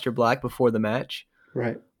defeating Aleister Black before the match.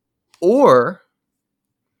 Right. Or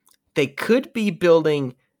they could be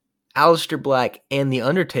building Aleister Black and The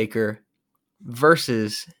Undertaker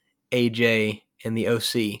versus AJ and the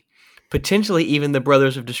OC. potentially even the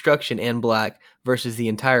Brothers of Destruction and Black versus the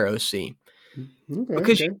entire OC.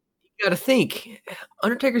 Because Okay. you got to think,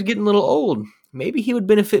 Undertaker's getting a little old. Maybe he would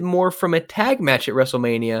benefit more from a tag match at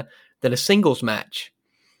WrestleMania than a singles match.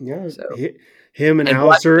 Yeah. So, Him and Black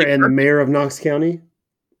Alistair would be and the perfect. mayor of Knox County.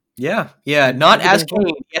 Yeah, not Look at as that.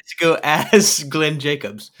 Kane. He has to go as Glenn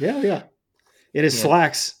Jacobs. Yeah. It is Yeah.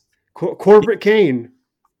 slacks. Corporate Kane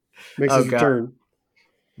makes Oh his god, return,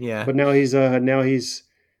 yeah. but now he's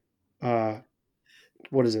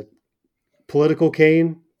what is it? Political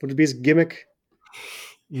Kane? Would it be his gimmick?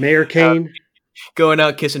 Mayor Kane? Going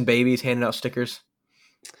out kissing babies, handing out stickers.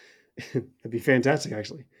 That'd be fantastic,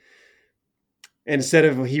 actually. And instead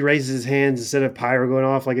of he raises his hands, instead of pyro going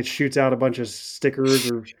off, like it shoots out a bunch of stickers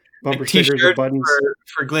or bumper stickers or T-shirt buttons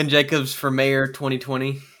for Glenn Jacobs for Mayor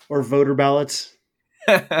 2020. or voter ballots.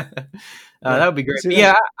 That would be great. let's do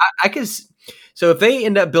Yeah, that. I could. So if they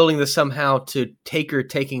end up building this somehow to Taker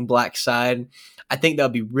taking Black's side, I think that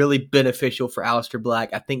would be really beneficial for Aleister Black.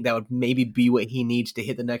 I think that would maybe be what he needs to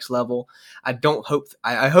hit the next level. I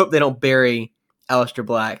hope they don't bury Aleister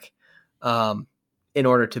Black in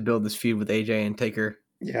order to build this feud with AJ and Taker.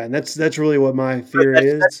 Yeah, and that's really what my fear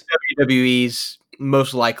is. That's WWE's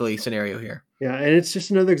most likely scenario here. Yeah, and it's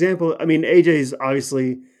just another example. I mean, AJ's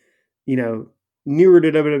obviously, newer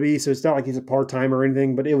to WWE, so it's not like he's a part-time or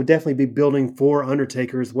anything, but it would definitely be building for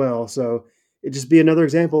Undertaker as well. So it'd just be another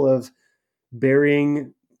example of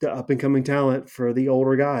burying the up-and-coming talent for the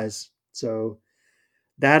older guys. So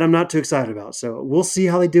that I'm not too excited about. So we'll see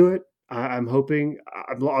how they do it. I'm hoping.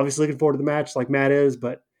 I'm obviously looking forward to the match like Matt is,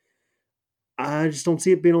 but I just don't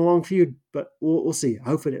see it being a long feud. But we'll see. I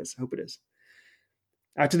hope it is.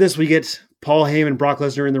 After this, we get Paul Heyman, Brock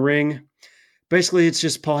Lesnar in the ring. Basically, it's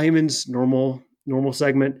just Paul Heyman's normal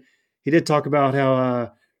segment. He did talk about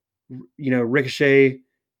how Ricochet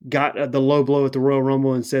got the low blow at the Royal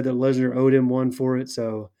Rumble and said that Lesnar owed him one for it.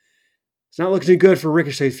 So it's not looking too good for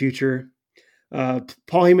Ricochet's future. Paul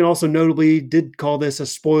Heyman also notably did call this a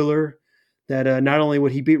spoiler that not only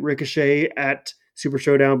would he beat Ricochet at Super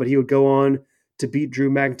Showdown, but he would go on to beat Drew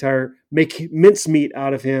McIntyre, make mincemeat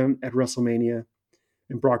out of him at WrestleMania.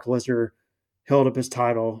 And Brock Lesnar held up his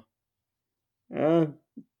title.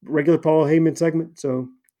 Regular Paul Heyman segment. So,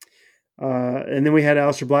 and then we had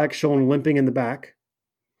Aleister Black showing limping in the back.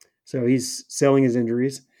 So he's selling his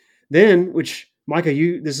injuries. Then, which Micah,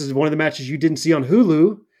 this is one of the matches you didn't see on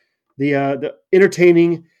Hulu. The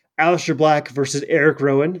entertaining Aleister Black versus Eric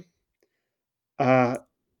Rowan.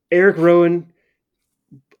 Eric Rowan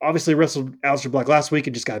obviously wrestled Aleister Black last week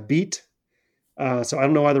and just got beat. So I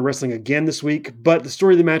don't know why they're wrestling again this week. But the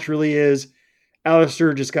story of the match really is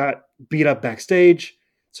Aleister just got beat up backstage.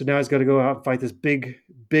 So now he's got to go out and fight this big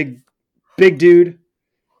dude.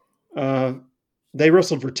 They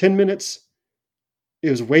wrestled for 10 minutes. It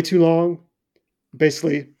was way too long.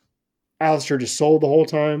 Basically, Aleister just sold the whole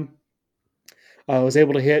time. Was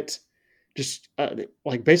able to hit just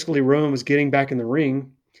basically Rowan was getting back in the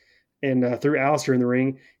ring and threw Aleister in the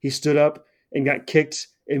ring. He stood up and got kicked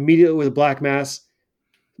immediately with a black mass,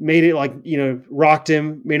 made it rocked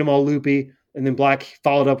him, made him all loopy. And then Black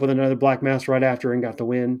followed up with another black mass right after and got the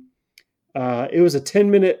win. It was a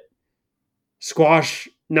 10-minute squash,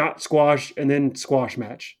 not squash, and then squash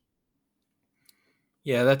match.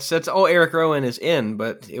 Yeah, that's all Eric Rowan is in,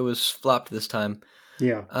 but it was flopped this time.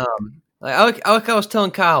 Yeah. Like I was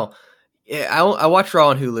telling Kyle, I watch Raw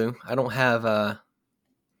on Hulu. I don't have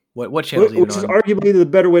what channel is it which is on? arguably the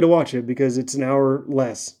better way to watch it because it's an hour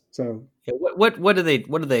less. So yeah, what do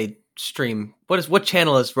they stream? What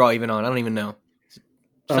channel is Raw even on? I don't even know. It's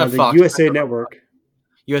not the Fox. USA Network.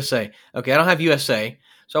 USA. Okay, I don't have USA,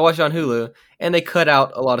 so I watch it on Hulu, and they cut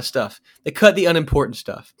out a lot of stuff. They cut the unimportant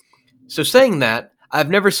stuff. So saying that, I've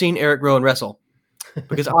never seen Eric Rowan wrestle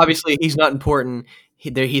because obviously he's not important.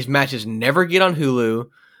 His matches never get on Hulu.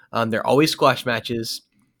 They're always squash matches.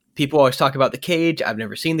 People always talk about the cage. I've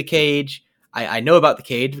never seen the cage. I know about the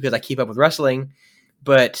cage because I keep up with wrestling,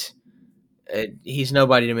 but he's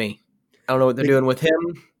nobody to me. I don't know what they're doing with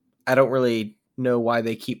him. I don't really know why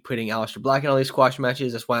they keep putting Aleister Black in all these squash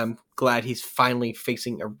matches. That's why I'm glad he's finally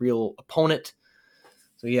facing a real opponent.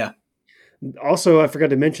 So yeah. Also, I forgot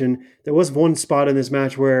to mention, there was one spot in this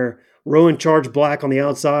match where Rowan charged Black on the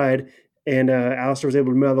outside and Aleister was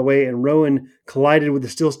able to move out of the way, and Rowan collided with the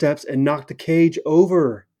steel steps and knocked the cage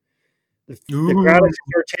over. The crowd is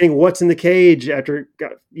chanting, "What's in the cage?" after it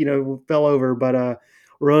got, fell over. But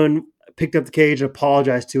Rowan picked up the cage and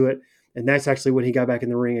apologized to it, and that's actually when he got back in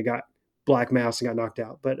the ring and got black mass and got knocked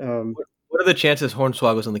out. But what are the chances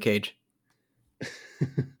Hornswoggle's in the cage?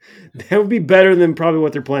 That would be better than probably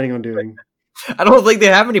what they're planning on doing. I don't think they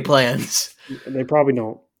have any plans. They probably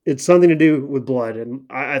don't. it's something to do with blood, and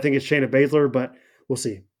I think it's Shayna Baszler, but we'll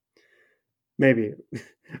see. Maybe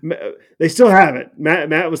they still have it.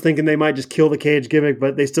 Matt was thinking they might just kill the cage gimmick,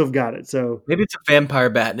 but they still got it. So Maybe it's a vampire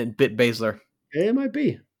bat and it bit Baszler. yeah, it might be.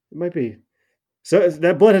 It might be. So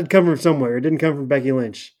that blood had come from somewhere. It didn't come from Becky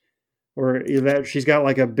Lynch, or that she's got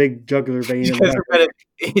like a big jugular vein.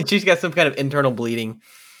 She's got some kind of internal bleeding.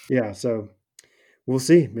 Yeah. So we'll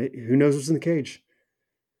see. Who knows what's in the cage?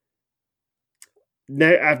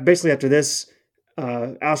 Now, basically after this,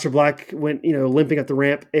 Aleister Black went, limping up the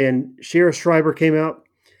ramp, and Shayna Schreiber came out.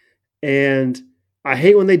 And I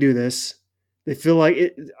hate when they do this. They feel like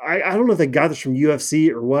it. I don't know if they got this from UFC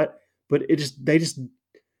or what, but they just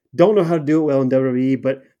don't know how to do it well in WWE.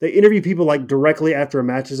 But they interview people like directly after a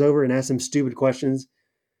match is over and ask them stupid questions.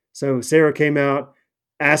 So Sarah came out,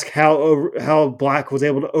 asked how Black was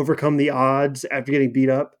able to overcome the odds after getting beat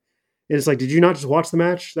up. And it's like, did you not just watch the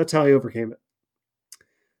match? That's how he overcame it.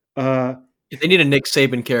 They need a Nick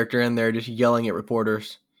Saban character in there just yelling at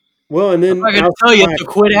reporters. Well, and then I'm going to tell you to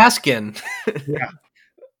quit asking. Yeah.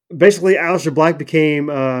 Basically, Aleister Black became,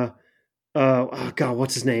 oh God,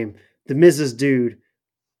 what's his name? The Miz's dude.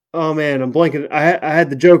 Oh man, I'm blanking. I had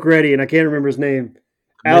the joke ready and I can't remember his name.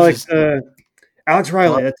 Alex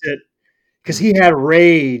Riley. That's it. Because he had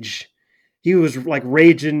rage. He was like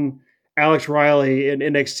raging Alex Riley in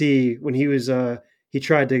NXT when he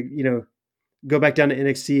tried to go back down to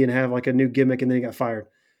NXT and have like a new gimmick, and then he got fired.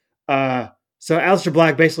 So Aleister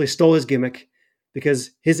Black basically stole his gimmick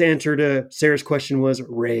because his answer to Sarah's question was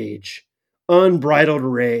rage, unbridled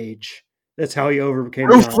rage. That's how he overcame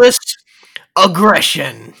ruthless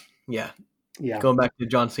aggression. Yeah. Going back to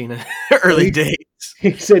John Cena early days.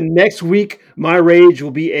 He said, next week, my rage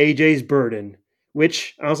will be AJ's burden,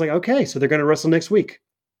 which I was like, okay, so they're going to wrestle next week.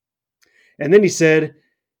 And then he said,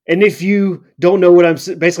 and if you don't know what I'm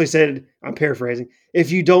paraphrasing,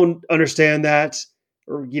 if you don't understand that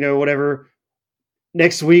or, whatever,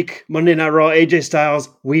 next week, Monday Night Raw, AJ Styles,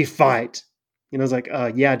 we fight. And I was like,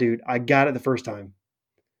 yeah, dude, I got it the first time.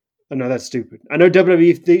 I know that's stupid. I know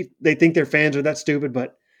WWE, they think their fans are that stupid,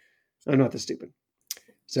 but I'm not that stupid.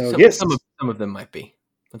 So yes, some of them might be.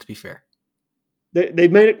 Let's be fair. They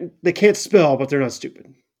made it. They can't spell, but they're not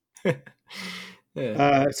stupid.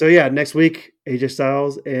 Yeah. So yeah, next week AJ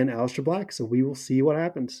Styles and Aleister Black. So we will see what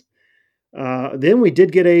happens. Then we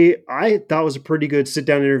did get I thought was a pretty good sit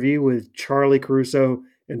down interview with Charlie Caruso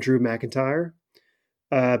and Drew McIntyre.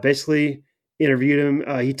 Basically interviewed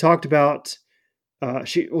him. He talked about.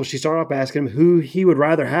 She started off asking him who he would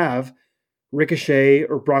rather have, Ricochet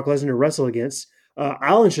or Brock Lesnar to wrestle against.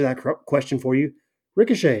 I'll answer that question for you.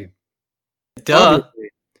 Ricochet. Duh. Obviously.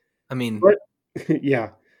 I mean, but, yeah,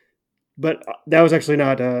 but that was actually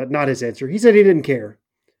not his answer. He said he didn't care,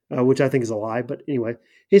 which I think is a lie. But anyway,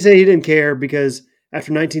 he said he didn't care because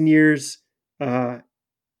after 19 years,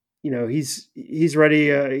 he's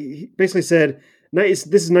ready. He basically said, "This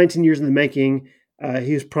is 19 years in the making."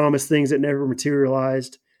 He was promised things that never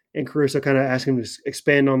materialized, and Caruso kind of asked him to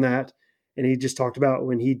expand on that. And he just talked about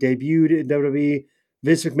when he debuted in WWE,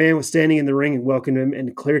 Vince McMahon was standing in the ring and welcomed him and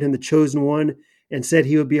declared him the chosen one and said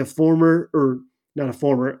he would be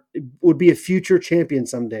would be a future champion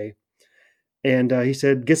someday. And he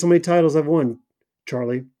said, guess how many titles I've won,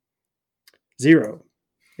 Charlie? 0.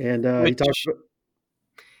 And he talked about...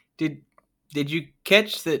 Did you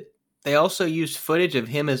catch that they also used footage of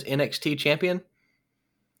him as NXT champion?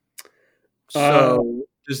 So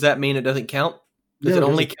does that mean it doesn't count? Does it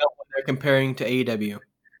only count when they're comparing to AEW?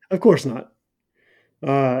 Of course not.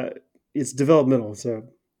 It's developmental, so.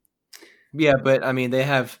 Yeah, but I mean, they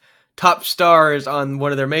have top stars on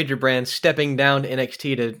one of their major brands stepping down to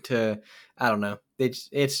NXT to I don't know. It's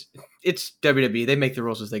WWE. They make the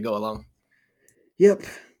rules as they go along. Yep.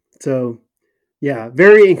 So, yeah,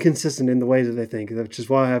 very inconsistent in the ways that they think, which is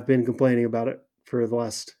why I've been complaining about it for the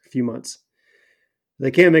last few months. They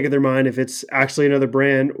can't make up their mind if it's actually another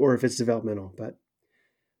brand or if it's developmental, but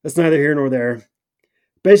that's neither here nor there.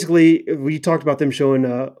 Basically, we talked about them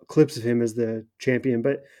showing clips of him as the champion,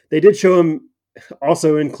 but they did show him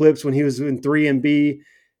also in clips when he was in 3MB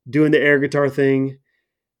doing the air guitar thing.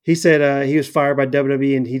 He said he was fired by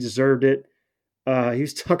WWE and he deserved it. He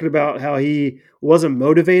was talking about how he wasn't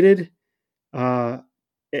motivated, but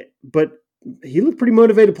he looked pretty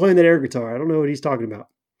motivated playing that air guitar. I don't know what he's talking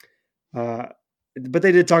about. But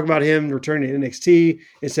they did talk about him returning to NXT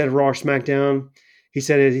instead of Raw or SmackDown. He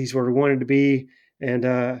said he sort of wanted to be. And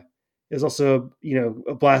it was also,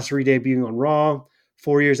 a blast to re-debuting on Raw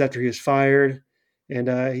 4 years after he was fired.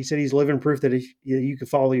 And he said he's living proof that you can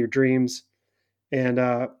follow your dreams.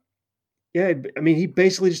 And he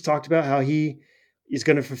basically just talked about how he is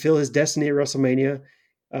going to fulfill his destiny at WrestleMania.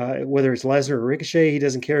 whether it's Lesnar or Ricochet. He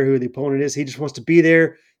doesn't care who the opponent is. He just wants to be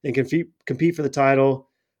there and compete for the title.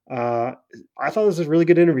 I thought this was a really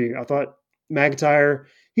good interview. I thought McIntyre,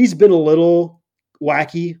 he's been a little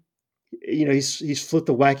wacky. He's flipped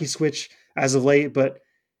the wacky switch as of late, but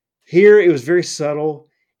here it was very subtle.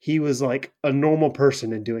 He was like a normal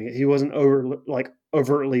person in doing it. He wasn't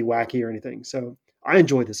overtly wacky or anything. So I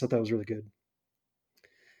enjoyed this. I thought it was really good.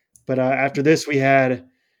 But after this, we had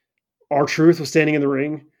R-Truth was standing in the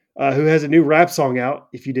ring, who has a new rap song out,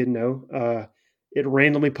 if you didn't know. It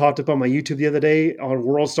randomly popped up on my YouTube the other day on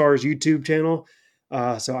World Star's YouTube channel.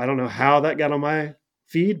 So I don't know how that got on my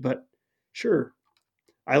feed, but sure.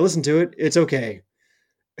 I listened to it. It's okay.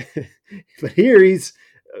 But here he's,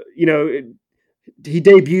 he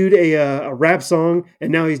debuted a rap song,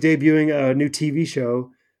 and now he's debuting a new TV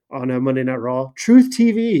show on Monday Night Raw, Truth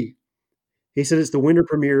TV. He said it's the winter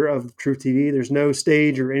premiere of Truth TV. There's no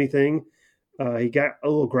stage or anything. He got a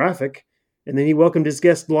little graphic, and then he welcomed his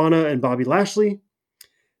guests, Lana and Bobby Lashley.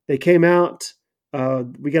 They came out.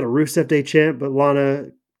 We got a Rusev Day chant, but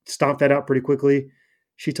Lana stomped that out pretty quickly.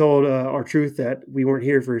 She told R-Truth that we weren't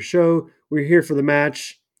here for a show. We were here for the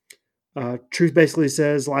match. Truth basically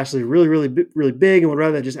says Lashley's really, really, really big and would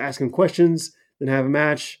rather just ask him questions than have a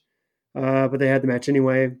match. But they had the match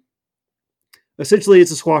anyway. Essentially,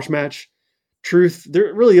 it's a squash match. Truth,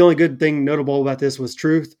 really the only good thing notable about this was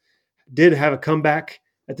Truth did have a comeback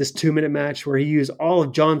at this 2-minute match where he used all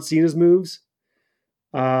of John Cena's moves,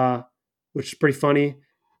 which is pretty funny.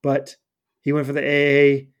 But he went for the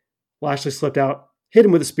AA. Lashley slipped out, hit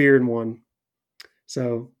him with a spear and won.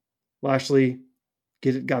 So Lashley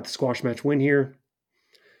got the squash match win here.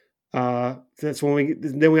 That's when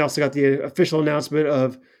we also got the official announcement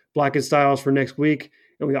of Black and Styles for next week.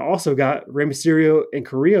 And we also got Rey Mysterio and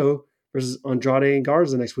Carrillo versus Andrade and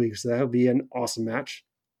Garza next week. So that'll be an awesome match.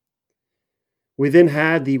 We then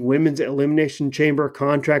had the Women's Elimination Chamber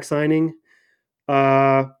contract signing.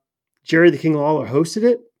 Jerry the King Lawler hosted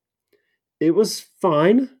it. It was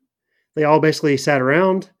fine. They all basically sat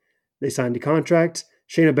around. They signed the contract.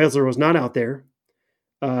 Shayna Baszler was not out there.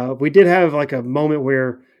 We did have like a moment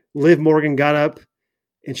where Liv Morgan got up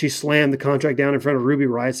and she slammed the contract down in front of Ruby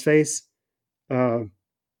Riot's face.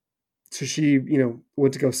 So she,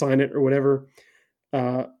 went to go sign it or whatever.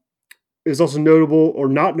 It was also notable or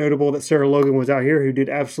not notable that Sarah Logan was out here who did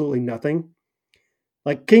absolutely nothing.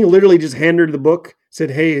 Like King literally just handed her the book,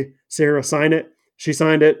 said, "Hey, Sarah, sign it." She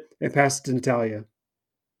signed it and passed it to Natalya.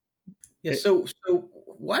 Yeah. So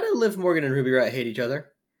why do Liv Morgan and Ruby Riott hate each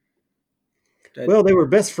other? Well, they were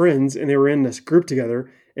best friends and they were in this group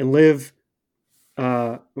together. And Liv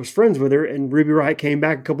was friends with her, and Ruby Riott came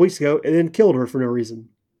back a couple weeks ago and then killed her for no reason.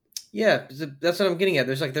 Yeah, that's what I'm getting at.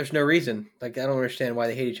 There's no reason. Like, I don't understand why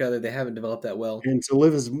they hate each other. They haven't developed that well. And so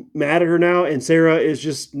Liv is mad at her now, and Sarah is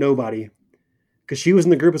just nobody. Because she was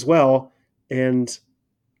in the group as well. And,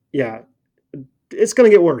 yeah, it's going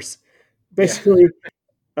to get worse. Basically,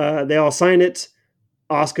 they all sign it.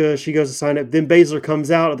 Asuka, she goes to sign it. Then Baszler comes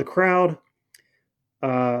out of the crowd.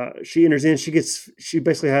 She enters in. She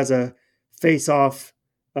basically has a face-off.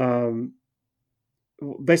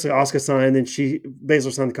 Basically, Asuka signed. Then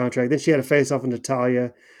Baszler signed the contract. Then she had a face-off with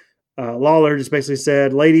Natalya. Lawler just basically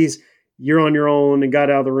said, "Ladies, you're on your own," and got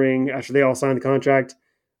out of the ring after they all signed the contract.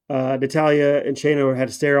 Natalya and Shayna had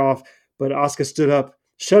to stare off, but Asuka stood up,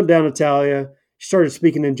 shut down Natalya. She started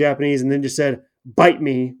speaking in Japanese and then just said, "Bite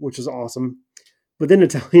me," which was awesome. But then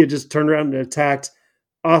Natalya just turned around and attacked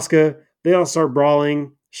Asuka. They all start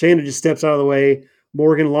brawling. Shayna just steps out of the way.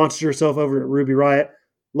 Morgan launches herself over to Ruby Riott.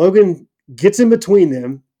 Logan gets in between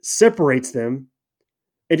them, separates them,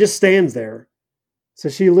 and just stands there. So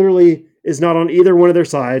she literally is not on either one of their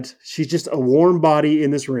sides. She's just a warm body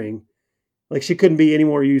in this ring. Like, she couldn't be any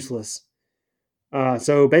more useless.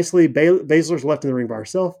 So basically, Baszler's left in the ring by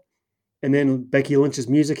herself. And then Becky Lynch's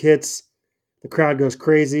music hits. The crowd goes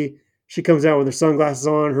crazy. She comes out with her sunglasses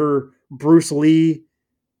on, her Bruce Lee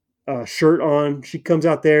shirt on. She comes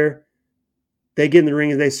out there. They get in the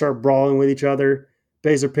ring and they start brawling with each other.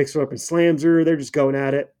 Baszler picks her up and slams her. They're just going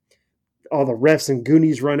at it. All the refs and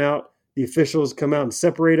Goonies run out. The officials come out and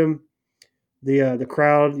separate them. The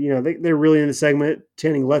crowd, they're really in the segment,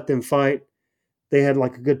 chanting, "Let them fight." They had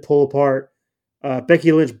like a good pull apart.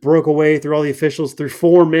 Becky Lynch broke away through all the officials, through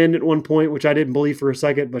 4 men at one point, which I didn't believe for a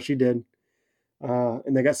second, but she did.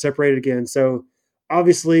 And they got separated again. So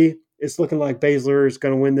obviously, it's looking like Baszler is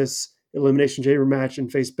going to win this Elimination Chamber match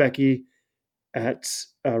and face Becky at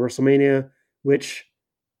WrestleMania, which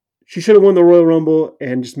she should have won the Royal Rumble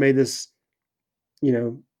and just made this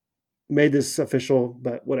official,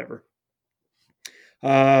 but whatever.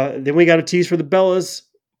 Then we got a tease for the Bellas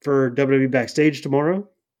for WWE Backstage tomorrow.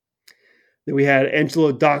 Then we had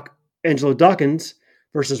Angelo Dawkins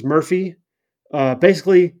versus Murphy.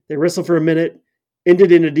 Basically, they wrestled for a minute,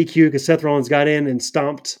 ended in a DQ because Seth Rollins got in and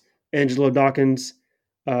stomped Angelo Dawkins.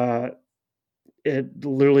 It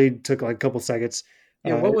literally took like a couple seconds.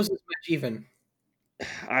 Yeah, what was this match even?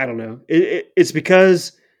 I don't know. It's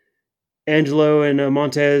because Angelo and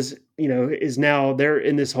Montez, is now they're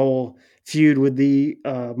in this whole feud with the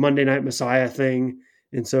Monday Night Messiah thing,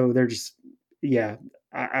 and so they're just, yeah,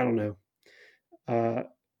 I don't know.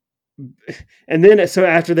 And then so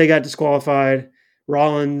after they got disqualified,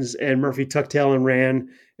 Rollins and Murphy tucked tail and ran,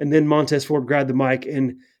 and then Montez Ford grabbed the mic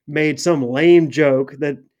and made some lame joke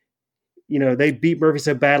that they beat Murphy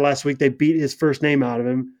so bad last week they beat his first name out of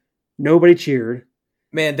him. Nobody cheered.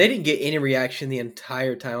 Man, they didn't get any reaction the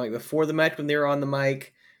entire time. Like before the match when they were on the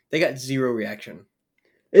mic, they got zero reaction.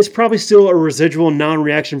 It's probably still a residual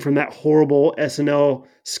non-reaction from that horrible SNL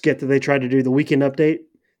skit that they tried to do, the Weekend Update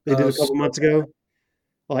they did a couple months ago.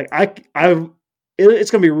 Like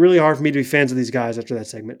it's going to be really hard for me to be fans of these guys after that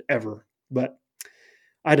segment ever. But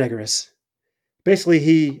I digress.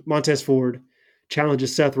 Basically, Montez Ford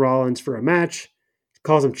challenges Seth Rollins for a match,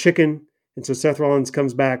 calls him chicken, and so Seth Rollins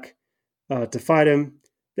comes back to fight him.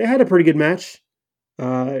 They had a pretty good match.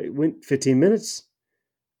 It went 15 minutes.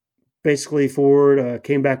 Basically, Ford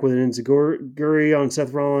came back with an enziguri on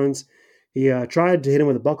Seth Rollins. He tried to hit him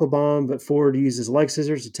with a buckle bomb, but Ford used his leg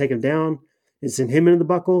scissors to take him down and send him into the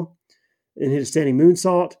buckle and hit a standing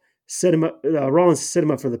moonsault. Set him up. Rollins set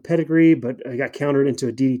him up for the pedigree, but got countered into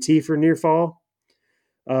a DDT for a near fall.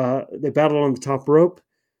 They battled on the top rope.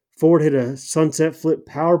 Ford hit a sunset flip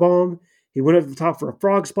powerbomb. He went up the top for a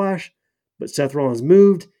frog splash, but Seth Rollins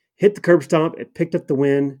moved, hit the curb stomp, and picked up the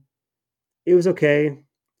win. It was okay.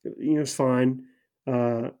 It's fine.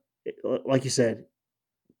 Like you said,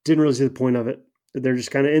 didn't really see the point of it. They're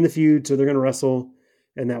just kind of in the feud, so they're going to wrestle,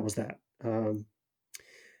 and that was that.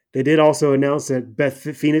 They did also announce that Beth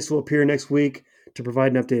Phoenix will appear next week to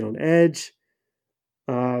provide an update on Edge.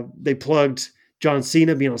 They plugged John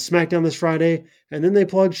Cena being on SmackDown this Friday, and then they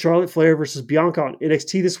plugged Charlotte Flair versus Bianca on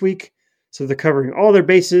NXT this week. So they're covering all their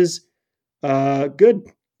bases.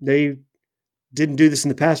 Good. They didn't do this in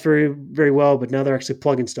the past very, very well, but now they're actually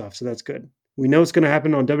plugging stuff, so that's good. We know it's going to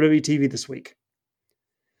happen on WWE TV this week.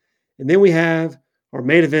 And then we have our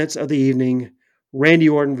main events of the evening, Randy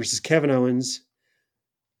Orton versus Kevin Owens.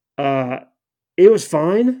 It was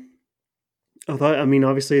fine.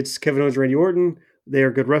 Obviously it's Kevin Owens, Randy Orton. They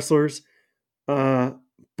are good wrestlers.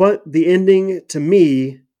 But the ending, to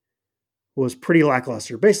me, was pretty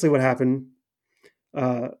lackluster. Basically what happened,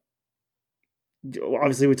 obviously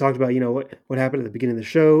we talked about, what happened at the beginning of the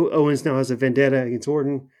show. Owens now has a vendetta against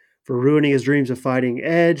Orton for ruining his dreams of fighting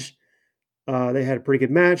Edge. They had a pretty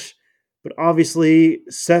good match. But obviously,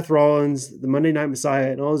 Seth Rollins, the Monday Night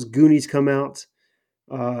Messiah, and all his goonies come out.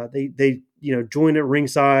 They joined at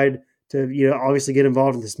ringside to obviously get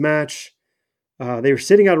involved in this match. They were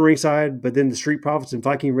sitting out at ringside, but then the Street Profits and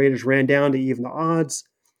Viking Raiders ran down to even the odds.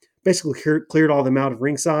 Basically cleared all them out of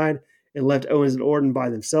ringside and left Owens and Orton by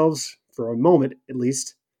themselves for a moment, at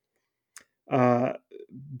least. Orton,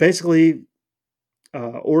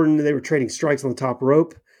 they were trading strikes on the top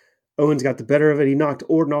rope. Owens got the better of it. He knocked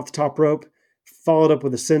Orton off the top rope, followed up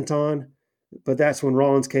with a senton, but that's when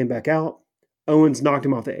Rollins came back out. Owens knocked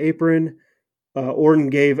him off the apron. Orton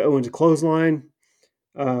gave Owens a clothesline.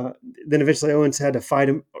 Then eventually Owens had to fight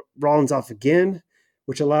Rollins off again,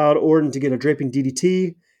 which allowed Orton to get a draping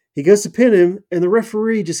DDT. He goes to pin him, and the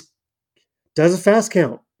referee just does a fast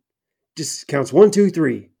count. Just counts 1, 2,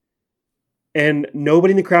 3. And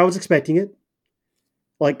nobody in the crowd was expecting it.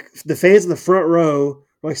 Like, the fans in the front row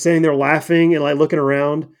were like standing there laughing and like looking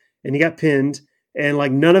around, and he got pinned, and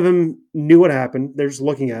like none of them knew what happened. They're just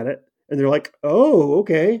looking at it, and they're like, oh,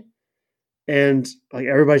 okay. And like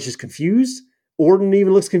everybody's just confused. Orton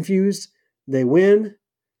even looks confused. They win.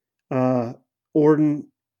 Rollins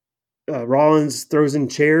throws in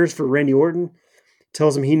chairs for Randy Orton,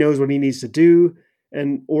 tells him he knows what he needs to do.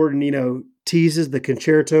 And Orton, teases the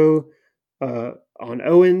concerto on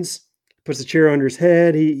Owens, puts the chair under his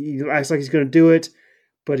head. He acts like he's going to do it,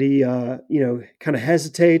 but he, kind of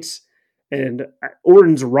hesitates. And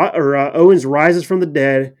Owens rises from the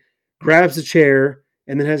dead, grabs the chair,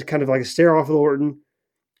 and then has kind of like a stare off with Orton.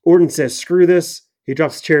 Orton says, screw this. He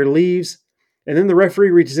drops the chair, leaves. And then the referee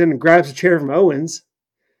reaches in and grabs the chair from Owens.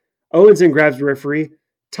 Owens then grabs the referee,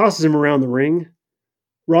 tosses him around the ring.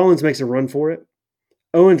 Rollins makes a run for it.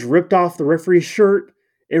 Owens ripped off the referee's shirt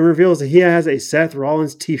and reveals that he has a Seth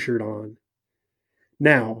Rollins t-shirt on.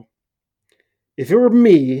 Now, if it were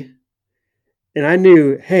me and I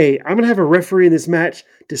knew, hey, I'm going to have a referee in this match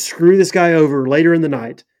to screw this guy over later in the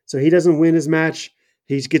night, So he doesn't win his match.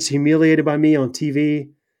 He gets humiliated by me on TV.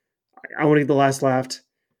 I want to get the last laugh.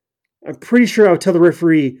 I'm pretty sure I would tell the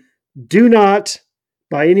referee, do not,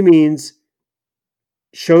 by any means,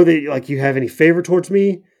 show that like you have any favor towards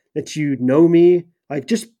me, that you know me. Like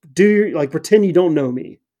just pretend you don't know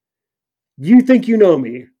me. You think you know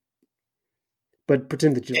me, but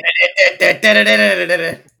pretend that you don't.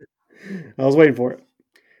 I was waiting for it.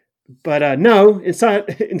 But no,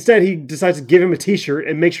 instead he decides to give him a t-shirt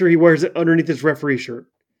and make sure he wears it underneath his referee shirt.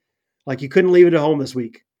 Like you couldn't leave it at home this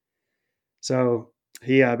week. So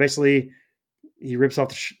he basically he rips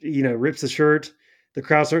off rips the shirt. The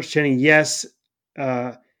crowd starts chanting yes.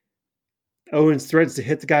 Owens threatens to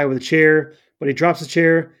hit the guy with a chair, but he drops the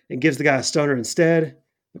chair and gives the guy a stunner instead.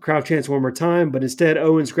 The crowd chants one more time, but instead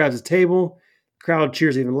Owens grabs a table. The crowd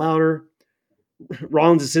cheers even louder.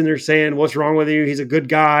 Rollins is sitting there saying, "What's wrong with you? He's a good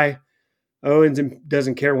guy." Owens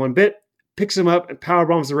doesn't care one bit, picks him up and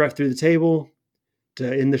powerbombs the ref through the table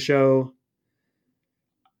to end the show.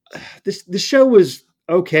 This show was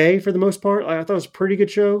okay for the most part. I thought it was a pretty good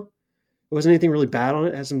show. There wasn't anything really bad on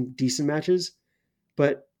it. It had some decent matches,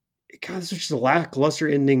 but God, this was just a lackluster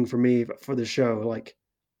ending for me for the show. Like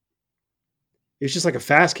it's just like a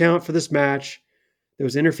fast count for this match. There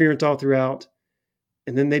was interference all throughout,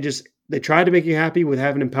 and then they tried to make you happy with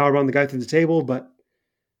having him powerbomb the guy through the table, but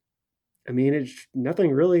I mean, it's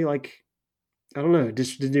nothing really like I don't know. It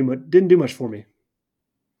just didn't do much for me.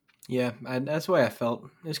 Yeah, that's the way I felt.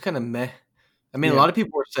 It's kind of meh. I mean, Yeah. a lot of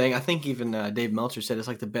people were saying. I think even Dave Meltzer said it's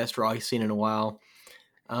like the best Raw he's seen in a while.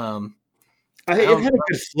 It had a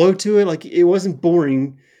good flow to it. Like it wasn't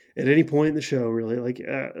boring at any point in the show, really. Like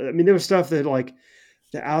I mean, there was stuff that like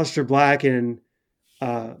the Aleister Black and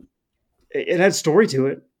it had story to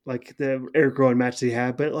it, like the Eric Rowan match that he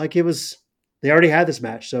had. But like they already had this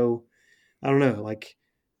match, so I don't know. Like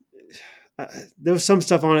there was some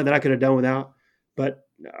stuff on it that I could have done without, but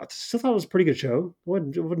I still thought it was a pretty good show.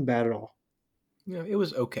 It wasn't bad at all. Yeah, it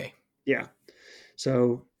was okay. Yeah.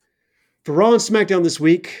 So for Raw and SmackDown this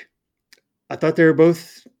week, I thought they were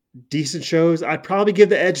both decent shows. I'd probably give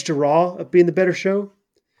the edge to Raw of being the better show.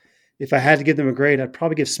 If I had to give them a grade, I'd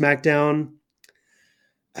probably give SmackDown.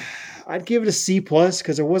 I'd give it a C plus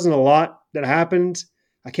because there wasn't a lot that happened.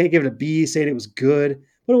 I can't give it a B saying it was good,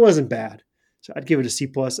 but it wasn't bad. So I'd give it a C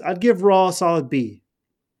plus. I'd give Raw a solid B.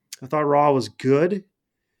 I thought Raw was good.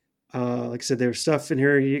 Like I said, there was stuff in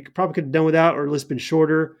here you probably could have done without, or at least been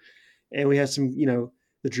shorter. And we had some,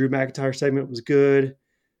 the Drew McIntyre segment was good.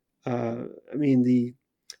 I mean, the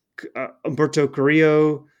Humberto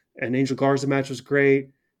Carrillo and Angel Garza match was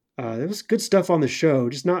great. There was good stuff on the show,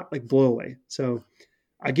 just not like blow away. So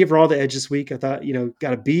I give Raw the edge this week. I thought,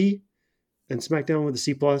 got a B, and SmackDown with a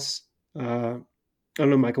C plus. I don't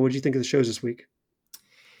know, Michael, what did you think of the shows this week?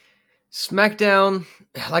 SmackDown,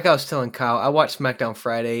 like I was telling Kyle, I watched SmackDown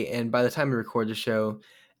Friday, and by the time we record the show,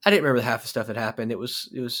 I didn't remember half the stuff that happened. It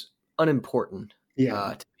was unimportant.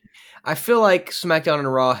 Yeah. I feel like SmackDown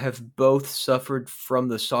and Raw have both suffered from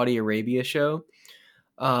the Saudi Arabia show,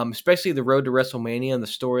 especially the road to WrestleMania and the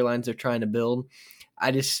storylines they're trying to build.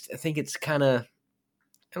 I think it's kind of, I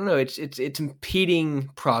don't know, it's impeding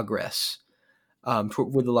progress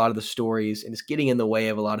with a lot of the stories, and it's getting in the way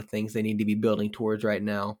of a lot of things they need to be building towards right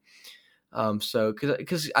now. So,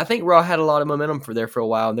 because I think Raw had a lot of momentum for a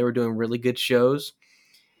while, and they were doing really good shows,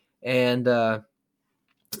 and the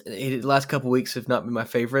last couple weeks have not been my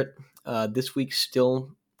favorite. This week's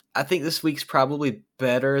still, I think this week's probably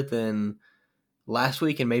better than last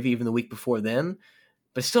week and maybe even the week before then,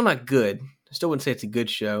 but it's still not good. I still wouldn't say it's a good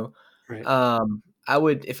show. Right. I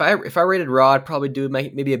would, if I rated Raw, I'd probably do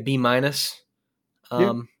maybe a B minus.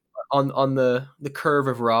 On the curve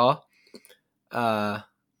of Raw. I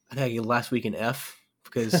think I gave last week an F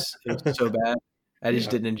because it was so bad. I just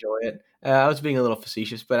didn't enjoy it. I was being a little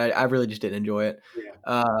facetious, but I really just didn't enjoy it.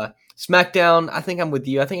 Yeah. SmackDown, I think I'm with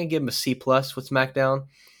you. I think I give him a C plus with SmackDown.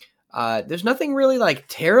 There's nothing really like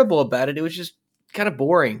terrible about it. It was just kind of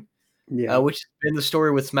boring. Yeah. Which has been the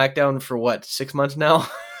story with SmackDown for 6 months now.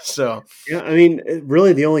 So yeah, I mean,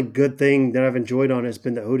 really the only good thing that I've enjoyed on it has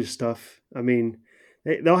been the Otis stuff. I mean,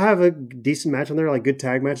 they'll have a decent match on there, like good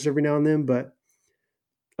tag matches every now and then, but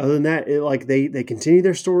other than that, they continue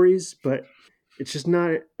their stories, but it's just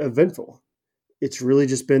not eventful. It's really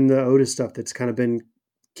just been the Otis stuff that's kind of been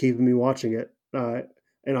keeping me watching it,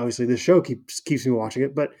 and obviously this show keeps me watching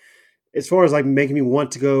it. But as far as like making me want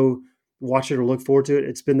to go watch it or look forward to it,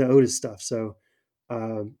 it's been the Otis stuff. So,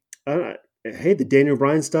 hey, the Daniel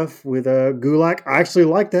Bryan stuff with Gulak, I actually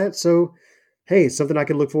like that. So, hey, it's something I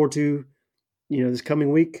can look forward to, this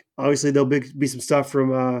coming week. Obviously, there'll be some stuff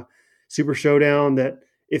from Super Showdown that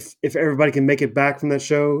if everybody can make it back from that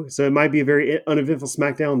show. So it might be a very uneventful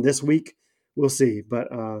SmackDown this week. We'll see. But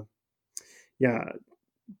yeah,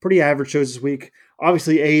 pretty average shows this week.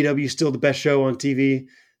 Obviously, AEW is still the best show on TV.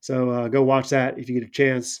 So go watch that if you get a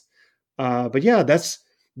chance. But yeah, that's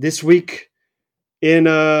this week in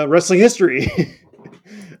wrestling history.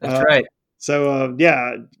 That's right. So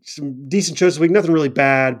yeah, some decent shows this week. Nothing really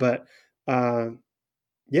bad, but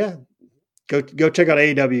yeah, go check out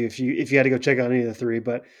AEW if you had to go check out any of the three.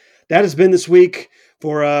 But that has been this week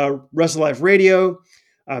for Wrestle Life Radio.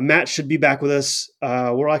 Matt should be back with us.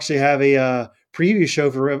 We'll actually have a preview show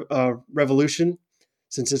for Revolution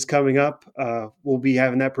since it's coming up. We'll be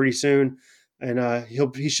having that pretty soon, and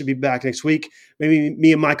he should be back next week. Maybe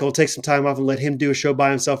me and Michael will take some time off and let him do a show by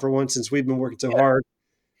himself for once since we've been working so hard.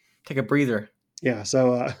 Take a breather. Yeah,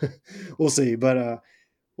 so we'll see. But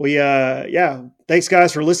thanks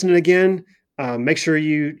guys for listening again. Make sure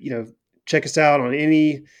you check us out on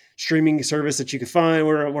any streaming service that you can find.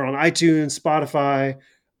 We're on iTunes, Spotify,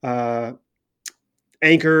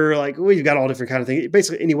 Anchor. Like we've got all different kind of things.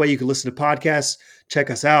 Basically, any way you can listen to podcasts,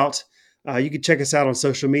 check us out. You can check us out on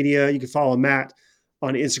social media. You can follow Matt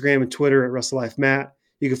on Instagram and Twitter at WrestleLifeMatt.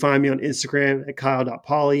 You can find me on Instagram at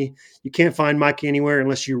Kyle.Polly. You can't find Mike anywhere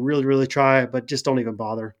unless you really, really try, but just don't even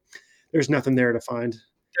bother. There's nothing there to find.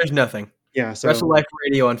 There's nothing. Yeah. So Wrestle Life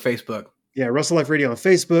Radio on Facebook. Yeah, Wrestle Life Radio on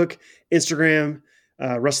Facebook, Instagram,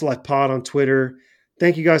 Wrestle Life Pod on Twitter.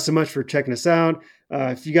 Thank you guys so much for checking us out.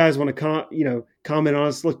 If you guys want to comment on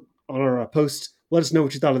us, look on our post. Let us know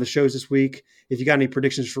what you thought of the shows this week. If you got any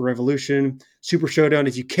predictions for Revolution, Super Showdown,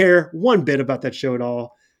 if you care one bit about that show at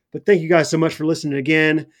all. But thank you guys so much for listening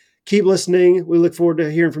again. Keep listening. We look forward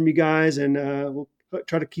to hearing from you guys, and we'll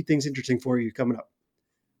try to keep things interesting for you coming up.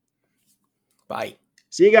 Bye.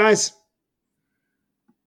 See you guys.